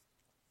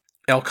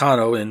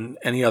 Elcano and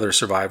any other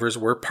survivors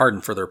were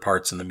pardoned for their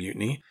parts in the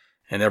mutiny,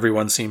 and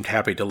everyone seemed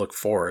happy to look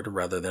forward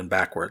rather than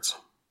backwards.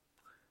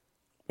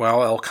 While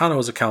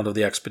Elcano's account of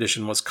the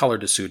expedition was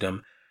colored to suit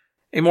him,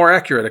 a more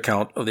accurate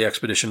account of the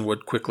expedition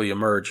would quickly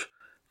emerge,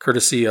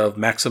 courtesy of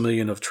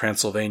Maximilian of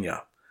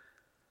Transylvania.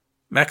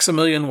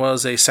 Maximilian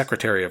was a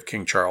secretary of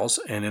King Charles,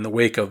 and in the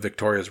wake of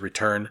Victoria's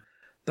return,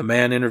 the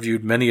man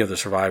interviewed many of the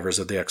survivors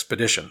of the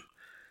expedition.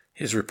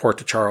 His report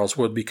to Charles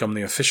would become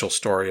the official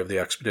story of the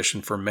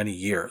expedition for many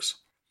years.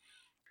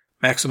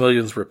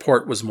 Maximilian's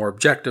report was more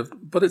objective,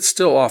 but it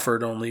still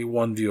offered only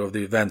one view of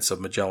the events of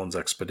Magellan's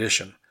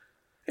expedition.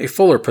 A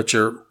fuller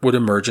picture would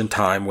emerge in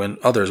time when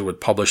others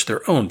would publish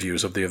their own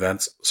views of the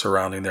events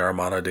surrounding the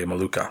Armada de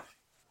Molucca.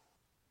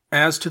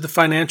 As to the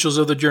financials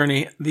of the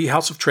journey, the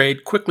House of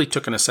Trade quickly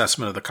took an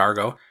assessment of the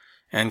cargo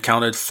and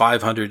counted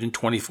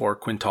 524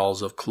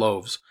 quintals of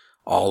cloves,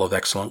 all of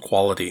excellent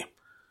quality.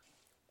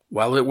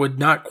 While it would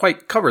not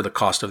quite cover the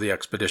cost of the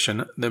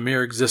expedition, the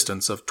mere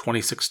existence of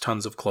 26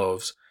 tons of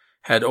cloves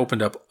had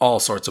opened up all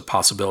sorts of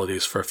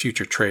possibilities for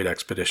future trade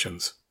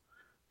expeditions.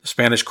 The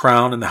Spanish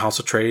crown and the House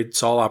of Trade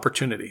saw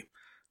opportunity.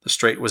 The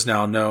strait was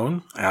now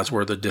known, as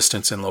were the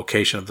distance and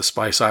location of the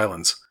Spice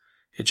Islands.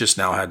 It just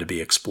now had to be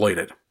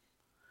exploited.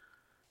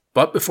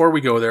 But before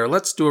we go there,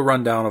 let's do a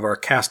rundown of our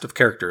cast of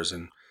characters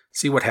and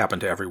see what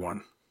happened to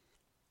everyone.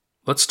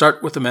 Let's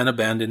start with the men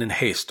abandoned in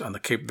haste on the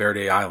Cape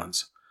Verde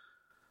Islands.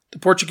 The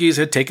Portuguese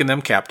had taken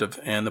them captive,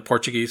 and the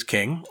Portuguese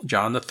king,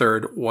 John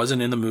III,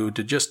 wasn't in the mood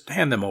to just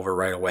hand them over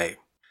right away.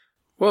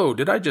 Whoa,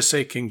 did I just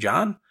say King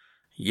John?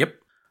 Yep.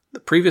 The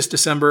previous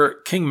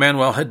December, King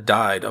Manuel had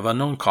died of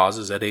unknown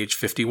causes at age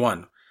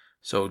 51.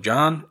 So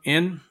John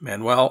in,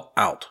 Manuel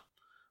out.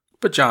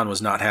 But John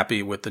was not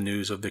happy with the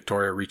news of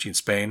Victoria reaching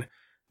Spain.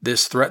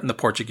 This threatened the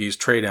Portuguese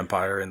trade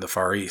empire in the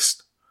Far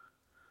East.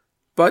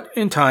 But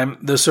in time,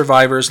 the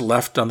survivors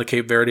left on the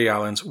Cape Verde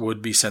Islands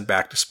would be sent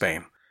back to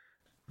Spain.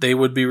 They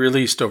would be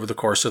released over the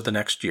course of the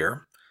next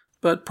year,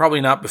 but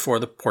probably not before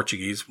the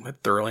Portuguese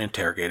had thoroughly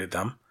interrogated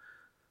them.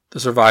 The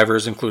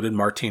survivors included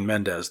Martin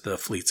Mendez, the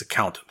fleet's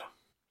accountant.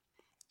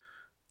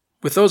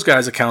 With those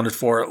guys accounted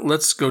for,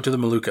 let's go to the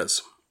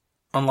Moluccas.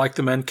 Unlike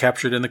the men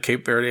captured in the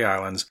Cape Verde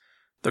Islands,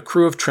 the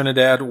crew of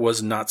Trinidad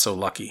was not so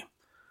lucky.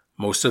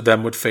 Most of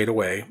them would fade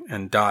away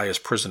and die as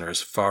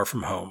prisoners far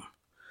from home.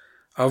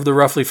 Of the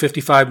roughly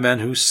 55 men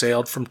who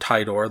sailed from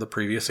Tidor the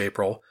previous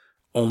April,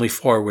 only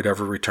 4 would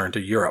ever return to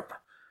Europe.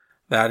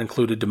 That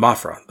included de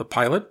Mafra, the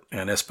pilot,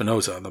 and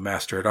Espinosa, the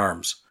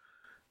master-at-arms.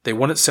 They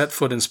wouldn't set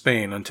foot in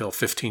Spain until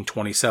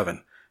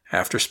 1527,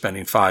 after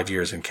spending 5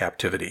 years in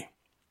captivity.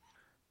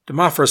 De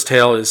Mafra's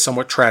tale is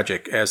somewhat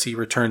tragic, as he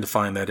returned to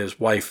find that his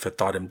wife had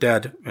thought him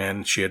dead,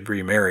 and she had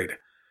remarried.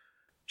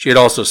 She had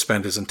also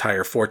spent his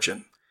entire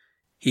fortune.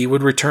 He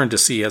would return to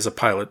sea as a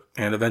pilot,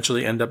 and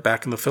eventually end up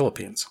back in the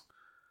Philippines.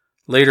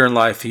 Later in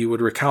life, he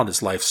would recount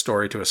his life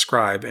story to a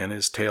scribe, and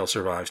his tale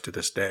survives to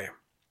this day.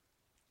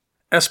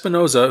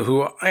 Espinosa,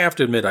 who I have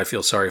to admit I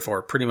feel sorry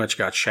for, pretty much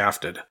got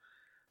shafted.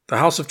 The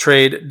House of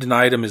Trade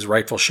denied him his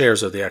rightful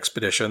shares of the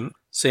expedition,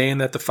 saying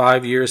that the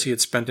 5 years he had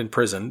spent in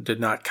prison did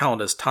not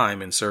count as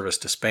time in service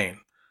to Spain.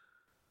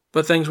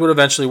 But things would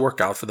eventually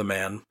work out for the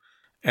man.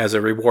 As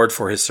a reward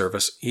for his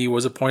service, he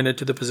was appointed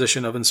to the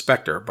position of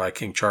inspector by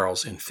King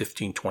Charles in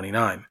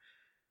 1529.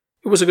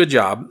 It was a good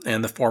job,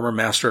 and the former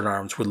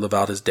master-at-arms would live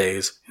out his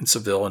days in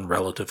Seville in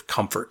relative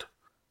comfort.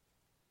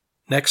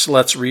 Next,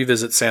 let's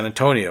revisit San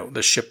Antonio,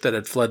 the ship that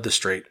had fled the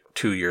strait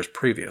 2 years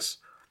previous.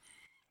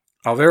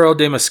 Alvaro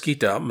de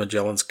Mesquita,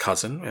 Magellan's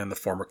cousin and the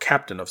former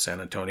captain of San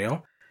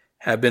Antonio,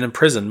 had been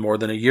imprisoned more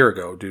than a year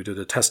ago due to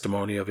the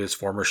testimony of his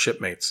former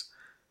shipmates.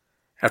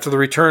 After the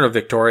return of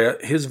Victoria,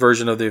 his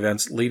version of the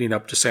events leading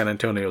up to San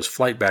Antonio's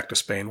flight back to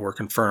Spain were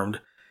confirmed,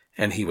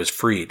 and he was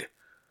freed.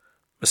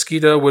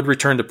 Mesquita would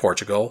return to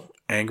Portugal,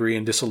 angry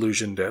and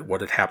disillusioned at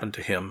what had happened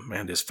to him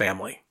and his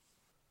family.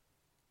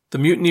 The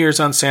mutineers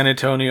on San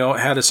Antonio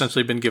had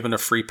essentially been given a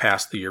free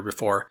pass the year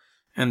before,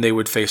 and they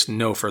would face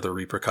no further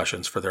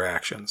repercussions for their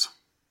actions.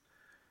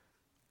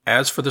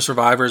 As for the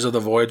survivors of the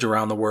voyage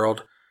around the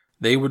world,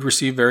 they would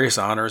receive various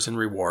honors and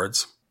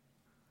rewards.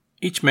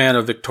 Each man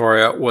of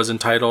Victoria was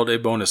entitled a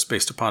bonus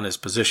based upon his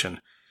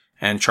position,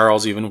 and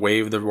Charles even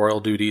waived the royal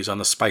duties on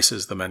the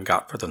spices the men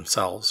got for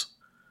themselves.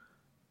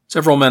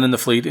 Several men in the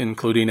fleet,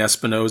 including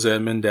Espinosa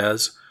and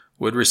Mendez,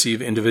 would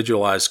receive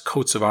individualized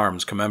coats of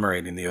arms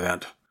commemorating the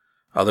event.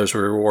 Others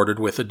were rewarded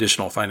with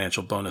additional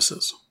financial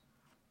bonuses.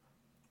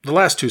 The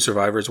last 2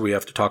 survivors we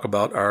have to talk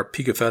about are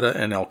Pigafetta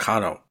and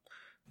Elcano.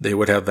 They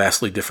would have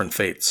vastly different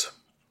fates.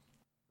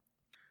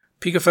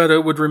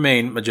 Pigafetta would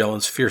remain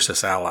Magellan's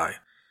fiercest ally.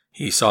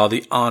 He saw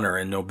the honor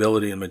and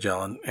nobility in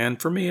Magellan,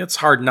 and for me it's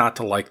hard not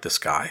to like this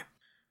guy.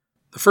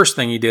 The first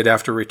thing he did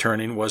after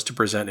returning was to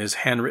present his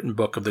handwritten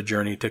book of the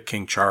journey to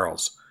King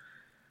Charles.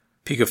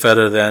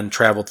 Pigafetta then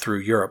traveled through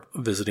Europe,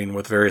 visiting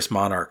with various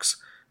monarchs,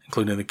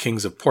 including the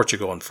kings of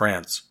Portugal and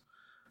France.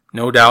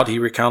 No doubt he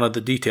recounted the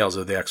details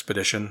of the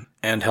expedition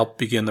and helped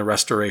begin the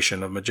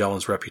restoration of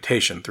Magellan's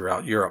reputation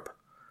throughout Europe.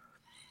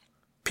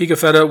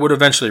 Pigafetta would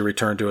eventually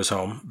return to his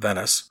home,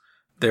 Venice.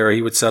 There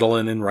he would settle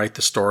in and write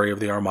the story of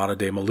the Armada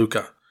de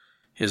Molucca.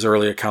 His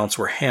early accounts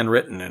were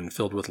handwritten and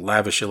filled with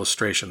lavish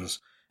illustrations,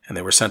 and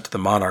they were sent to the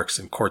monarchs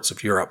and courts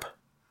of Europe.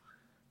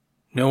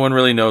 No one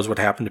really knows what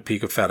happened to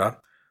Pigafetta.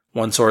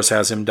 One source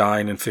has him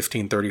dying in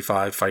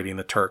 1535 fighting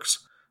the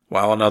Turks,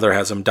 while another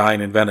has him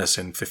dying in Venice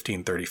in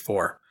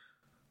 1534.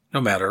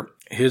 No matter,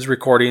 his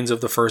recordings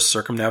of the first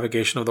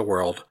circumnavigation of the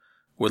world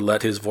would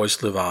let his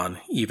voice live on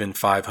even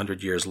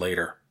 500 years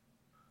later.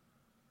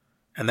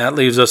 And that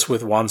leaves us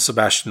with Juan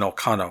Sebastian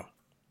Elcano.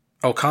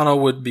 Elcano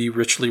would be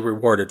richly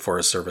rewarded for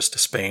his service to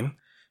Spain.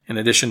 In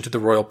addition to the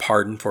royal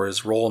pardon for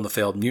his role in the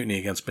failed mutiny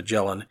against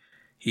Magellan,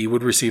 he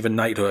would receive a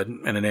knighthood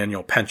and an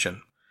annual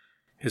pension.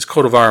 His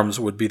coat of arms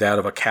would be that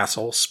of a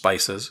castle,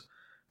 spices,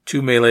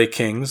 2 Malay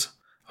kings,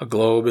 a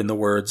globe in the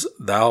words,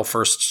 "Thou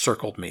first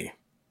circled me."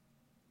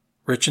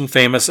 Rich and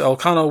famous,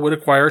 Elcano would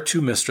acquire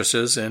 2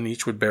 mistresses, and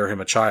each would bear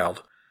him a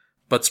child.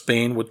 But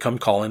Spain would come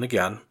calling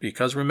again,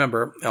 because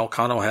remember,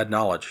 Elcano had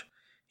knowledge.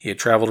 He had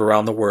traveled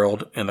around the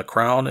world, and the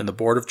Crown and the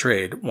Board of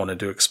Trade wanted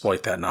to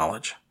exploit that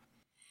knowledge.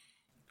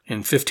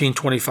 In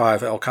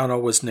 1525,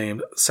 Elcano was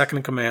named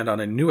second-in-command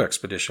on a new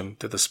expedition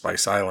to the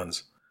Spice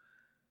Islands.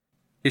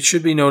 It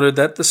should be noted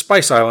that the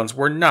Spice Islands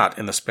were not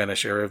in the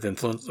Spanish area of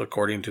influence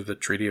according to the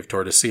Treaty of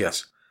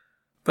Tordesillas,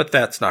 but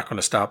that's not going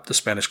to stop the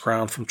Spanish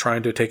crown from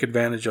trying to take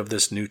advantage of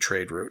this new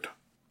trade route.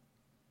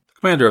 The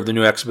commander of the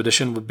new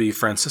expedition would be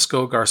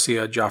Francisco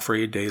Garcia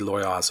Joffre de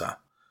Loaza.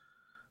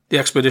 The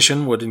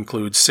expedition would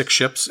include 6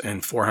 ships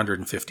and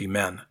 450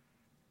 men.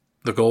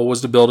 The goal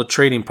was to build a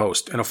trading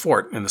post and a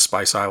fort in the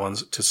Spice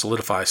Islands to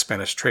solidify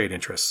Spanish trade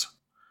interests.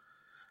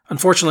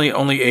 Unfortunately,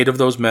 only 8 of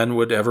those men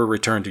would ever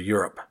return to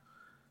Europe.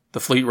 The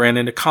fleet ran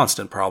into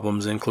constant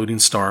problems, including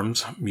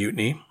storms,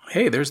 mutiny,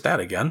 hey, there's that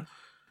again,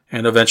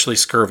 and eventually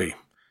scurvy.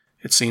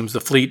 It seems the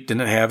fleet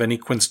didn't have any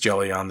quince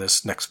jelly on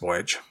this next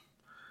voyage.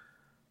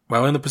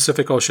 While in the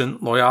Pacific Ocean,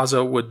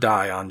 Loayza would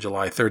die on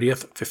July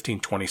 30th,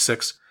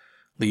 1526,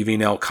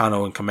 leaving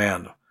Elcano in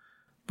command.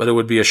 But it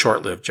would be a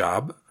short-lived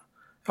job.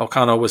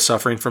 Elcano was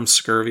suffering from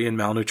scurvy and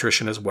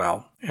malnutrition as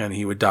well, and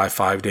he would die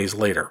 5 days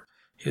later,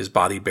 his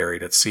body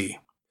buried at sea.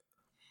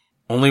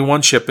 Only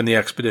one ship in the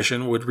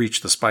expedition would reach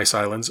the Spice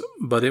Islands,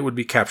 but it would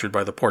be captured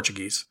by the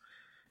Portuguese.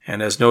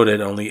 And as noted,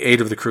 only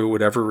 8 of the crew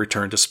would ever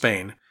return to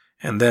Spain,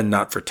 and then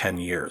not for 10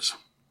 years.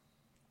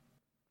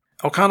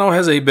 Elcano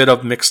has a bit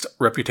of mixed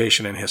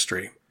reputation in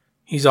history.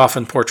 He's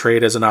often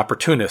portrayed as an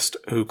opportunist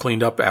who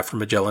cleaned up after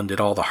Magellan did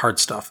all the hard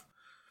stuff.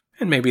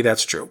 And maybe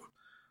that's true.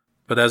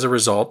 But as a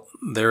result,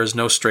 there is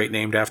no strait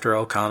named after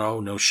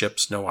Elcano, no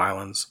ships, no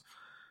islands,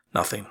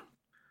 nothing.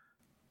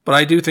 But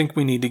I do think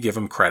we need to give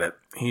him credit.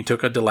 He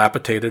took a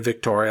dilapidated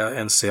Victoria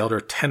and sailed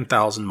her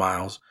 10,000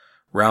 miles,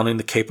 rounding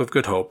the Cape of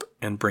Good Hope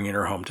and bringing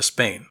her home to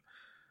Spain.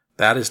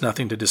 That is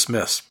nothing to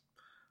dismiss.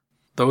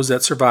 Those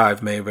that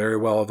survive may very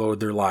well have owed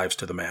their lives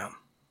to the man.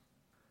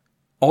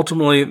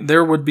 Ultimately,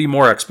 there would be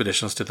more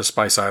expeditions to the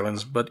Spice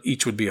Islands, but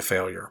each would be a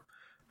failure.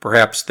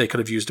 Perhaps they could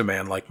have used a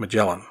man like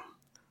Magellan.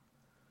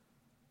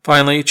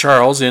 Finally,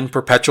 Charles, in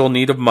perpetual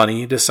need of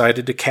money,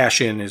 decided to cash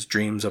in his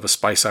dreams of a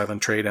Spice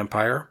Island trade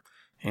empire.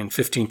 In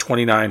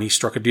 1529, he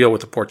struck a deal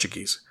with the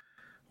Portuguese.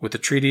 With the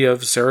Treaty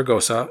of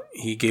Saragossa,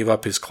 he gave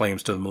up his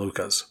claims to the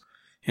Moluccas.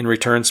 In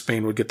return,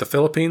 Spain would get the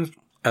Philippines,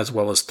 as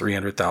well as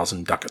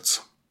 300,000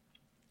 ducats.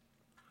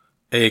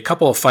 A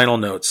couple of final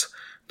notes.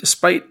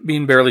 Despite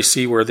being barely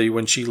seaworthy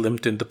when she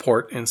limped into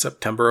port in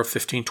September of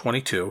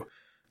 1522,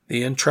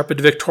 the intrepid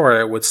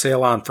Victoria would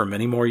sail on for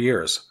many more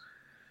years.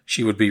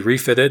 She would be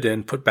refitted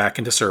and put back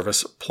into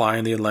service,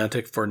 plying the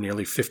Atlantic for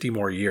nearly 50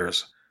 more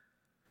years.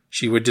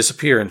 She would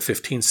disappear in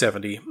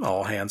 1570,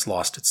 all hands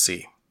lost at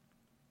sea.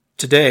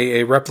 Today,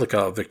 a replica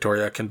of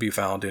Victoria can be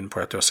found in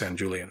Puerto San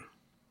Julian.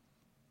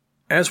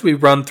 As we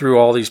run through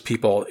all these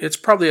people, it's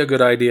probably a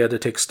good idea to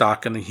take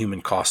stock in the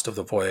human cost of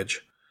the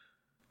voyage.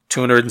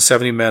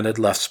 270 men had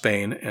left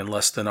Spain, and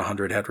less than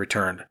 100 had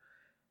returned.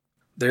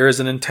 There is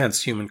an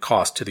intense human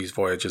cost to these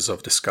voyages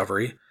of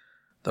discovery.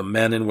 The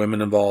men and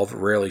women involved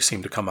rarely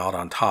seem to come out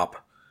on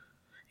top.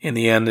 In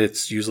the end,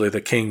 it's usually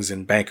the kings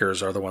and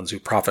bankers are the ones who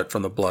profit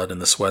from the blood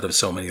and the sweat of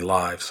so many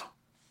lives.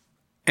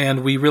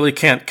 And we really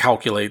can't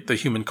calculate the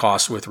human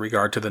cost with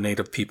regard to the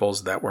native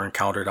peoples that were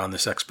encountered on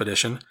this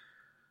expedition.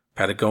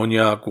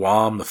 Patagonia,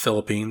 Guam, the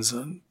Philippines,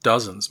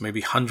 dozens,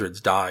 maybe hundreds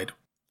died.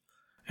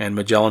 And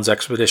Magellan's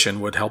expedition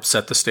would help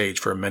set the stage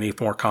for many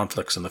more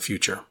conflicts in the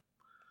future.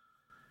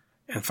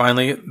 And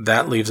finally,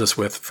 that leaves us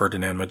with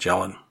Ferdinand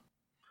Magellan.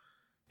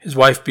 His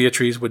wife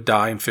Beatriz would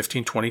die in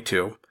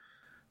 1522.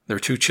 Their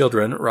 2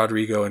 children,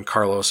 Rodrigo and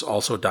Carlos,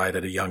 also died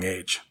at a young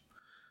age.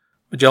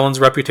 Magellan's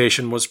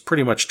reputation was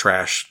pretty much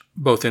trashed,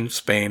 both in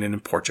Spain and in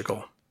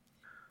Portugal.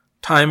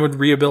 Time would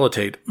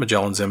rehabilitate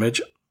Magellan's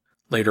image.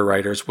 Later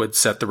writers would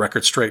set the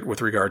record straight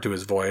with regard to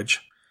his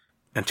voyage.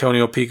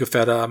 Antonio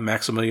Pigafetta,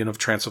 Maximilian of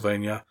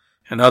Transylvania,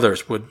 and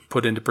others would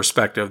put into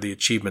perspective the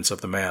achievements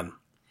of the man.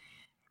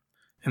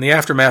 In the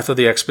aftermath of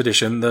the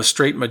expedition, the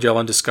strait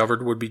Magellan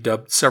discovered would be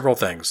dubbed several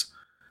things: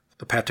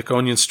 the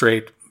Patagonian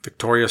Strait,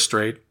 Victoria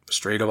Strait,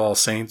 Strait of All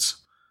Saints.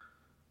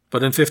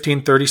 But in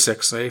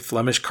 1536, a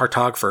Flemish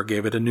cartographer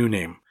gave it a new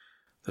name,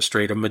 the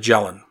Strait of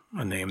Magellan,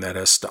 a name that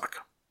has stuck.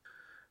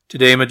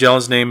 Today,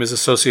 Magellan's name is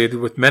associated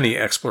with many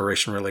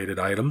exploration-related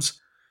items.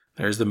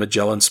 There's the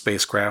Magellan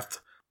spacecraft,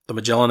 the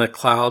Magellanic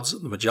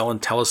Clouds, the Magellan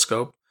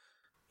Telescope.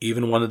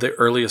 Even one of the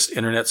earliest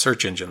internet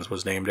search engines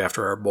was named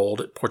after our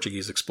bold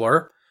Portuguese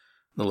explorer.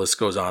 The list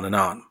goes on and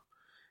on.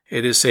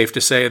 It is safe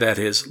to say that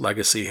his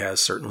legacy has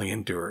certainly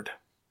endured.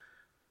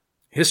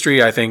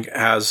 History, I think,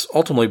 has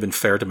ultimately been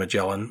fair to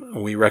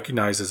Magellan. We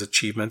recognize his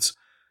achievements,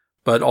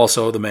 but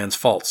also the man's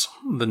faults.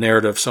 The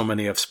narrative so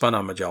many have spun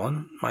on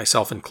Magellan,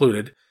 myself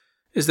included,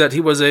 is that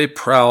he was a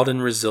proud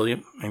and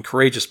resilient and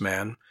courageous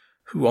man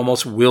who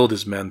almost willed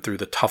his men through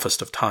the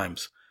toughest of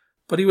times.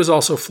 But he was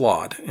also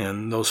flawed,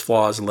 and those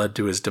flaws led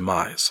to his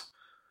demise.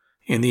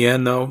 In the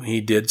end, though, he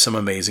did some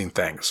amazing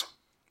things.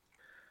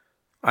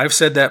 I've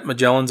said that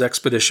Magellan's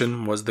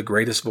expedition was the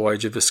greatest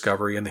voyage of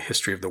discovery in the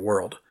history of the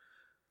world.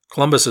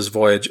 Columbus's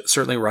voyage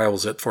certainly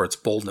rivals it for its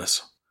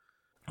boldness.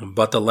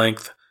 But the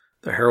length,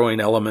 the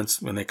harrowing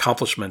elements, and the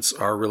accomplishments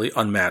are really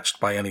unmatched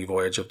by any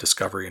voyage of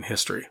discovery in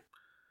history.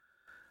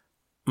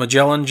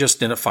 Magellan just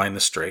didn't find the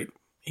strait.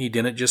 He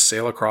didn't just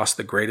sail across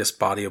the greatest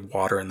body of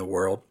water in the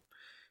world.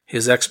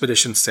 His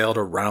expedition sailed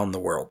around the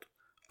world,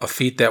 a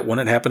feat that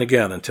wouldn't happen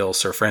again until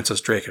Sir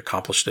Francis Drake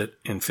accomplished it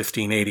in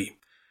 1580.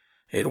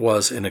 It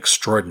was an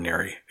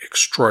extraordinary,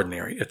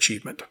 extraordinary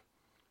achievement.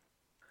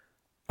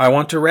 I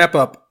want to wrap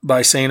up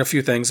by saying a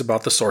few things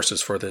about the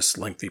sources for this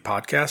lengthy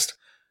podcast.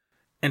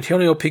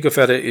 Antonio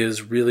Pigafetta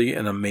is really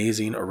an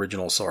amazing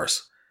original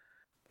source.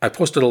 I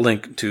posted a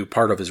link to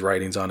part of his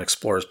writings on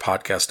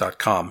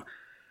explorerspodcast.com.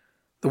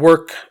 The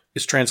work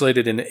is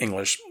translated into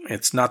English.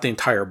 It's not the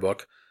entire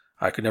book.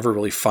 I could never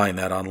really find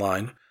that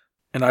online,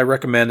 and I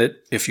recommend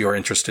it if you're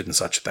interested in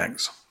such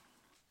things.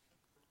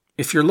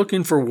 If you're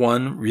looking for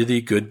one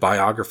really good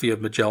biography of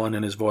Magellan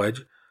and his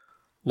voyage,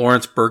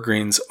 Lawrence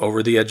Bergreen's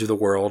Over the Edge of the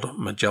World,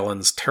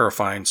 Magellan's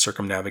Terrifying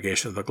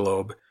Circumnavigation of the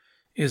Globe,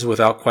 is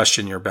without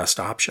question your best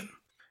option.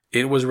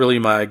 It was really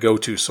my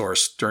go-to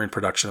source during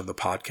production of the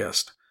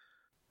podcast.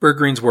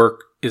 Bergreen's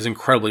work is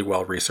incredibly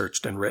well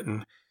researched and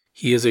written.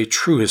 He is a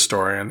true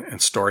historian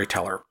and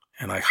storyteller,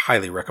 and I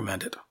highly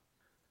recommend it.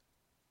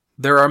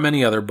 There are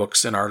many other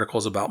books and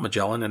articles about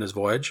Magellan and his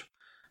voyage.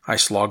 I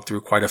slogged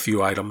through quite a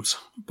few items,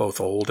 both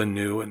old and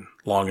new and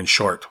long and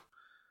short.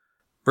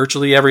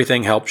 Virtually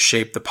everything helped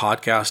shape the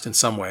podcast in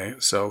some way,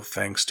 so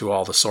thanks to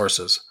all the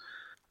sources.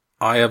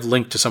 I have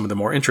linked to some of the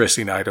more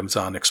interesting items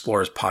on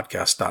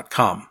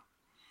explorerspodcast.com.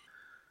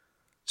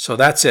 So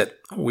that's it.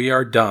 We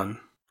are done.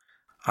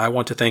 I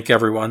want to thank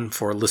everyone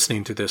for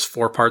listening to this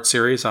 4-part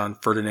series on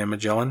Ferdinand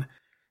Magellan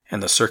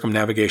and the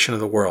circumnavigation of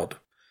the world.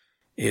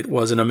 It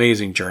was an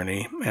amazing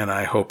journey, and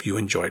I hope you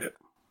enjoyed it.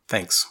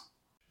 Thanks.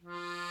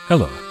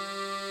 Hello,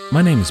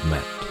 my name is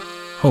Matt,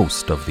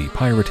 host of the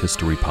Pirate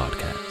History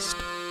Podcast.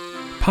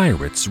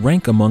 Pirates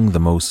rank among the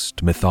most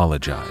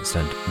mythologized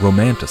and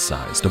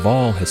romanticized of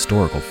all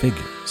historical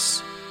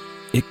figures.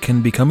 It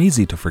can become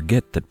easy to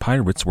forget that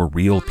pirates were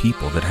real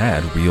people that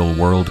had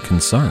real-world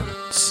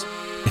concerns.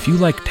 If you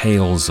like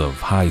tales of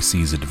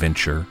high-seas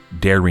adventure,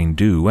 daring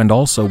do, and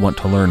also want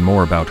to learn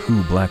more about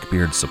who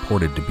Blackbeard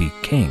supported to be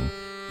king,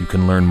 you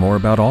can learn more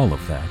about all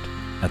of that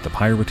at the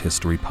Pirate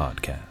History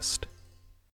Podcast.